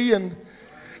deliver me. And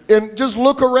just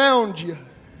look around you.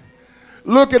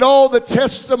 Look at all the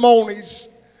testimonies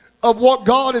of what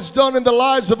God has done in the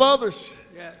lives of others.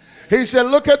 Yes. He said,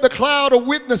 look at the cloud of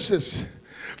witnesses.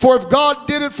 For if God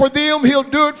did it for them, He'll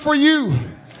do it for you.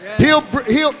 Yes. He'll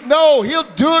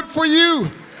do it for you.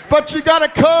 But you got to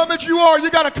come as you are. You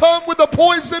got to come with the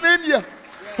poison in you.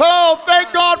 Oh,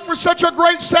 thank God for such a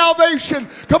great salvation.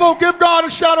 Come on, give God a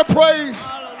shout of praise.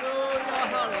 Hallelujah,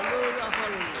 hallelujah,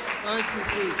 hallelujah. Thank you,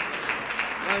 Jesus.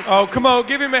 Thank you. Oh, come on,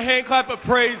 give Him a hand clap of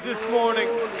praise this morning.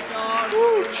 Glory to God.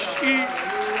 Woo, Hallelujah,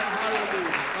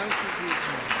 hallelujah. Thank you, Jesus.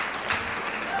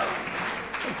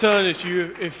 I'm telling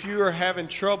you, if you are having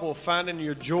trouble finding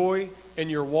your joy in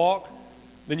your walk,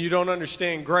 then you don't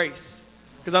understand grace.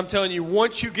 Because I'm telling you,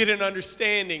 once you get an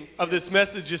understanding of this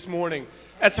message this morning,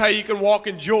 that's how you can walk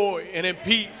in joy and in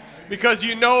peace. Because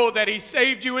you know that He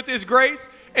saved you with His grace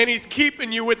and He's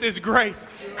keeping you with His grace.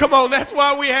 Come on, that's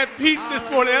why we have peace this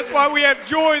morning. That's why we have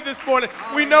joy this morning.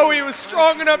 We know He was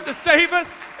strong enough to save us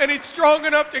and He's strong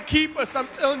enough to keep us. I'm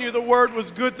telling you, the word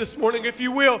was good this morning. If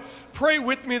you will, pray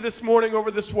with me this morning over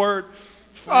this word.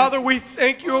 Father, we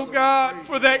thank you, oh God,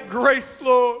 for that grace,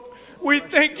 Lord. We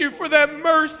thank you for that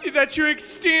mercy that you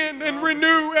extend and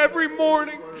renew every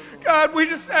morning. God, we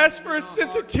just ask for a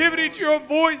sensitivity to your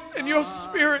voice and your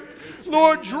spirit.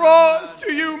 Lord, draw us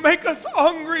to you. Make us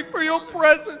hungry for your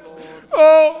presence.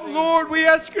 Oh, Lord, we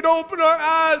ask you to open our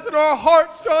eyes and our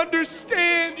hearts to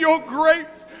understand your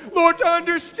grace. Lord, to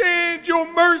understand your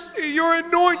mercy, your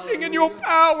anointing, and your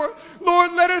power.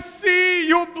 Lord, let us see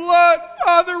your blood.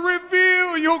 Father,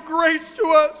 reveal your grace to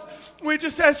us. We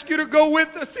just ask you to go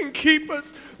with us and keep us.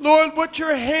 Lord, put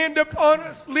your hand upon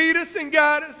us. Lead us and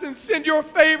guide us and send your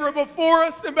favor before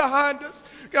us and behind us.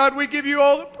 God, we give you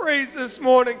all the praise this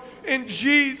morning. In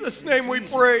Jesus' name we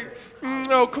pray.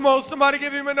 Oh, come on, somebody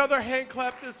give Him another hand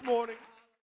clap this morning.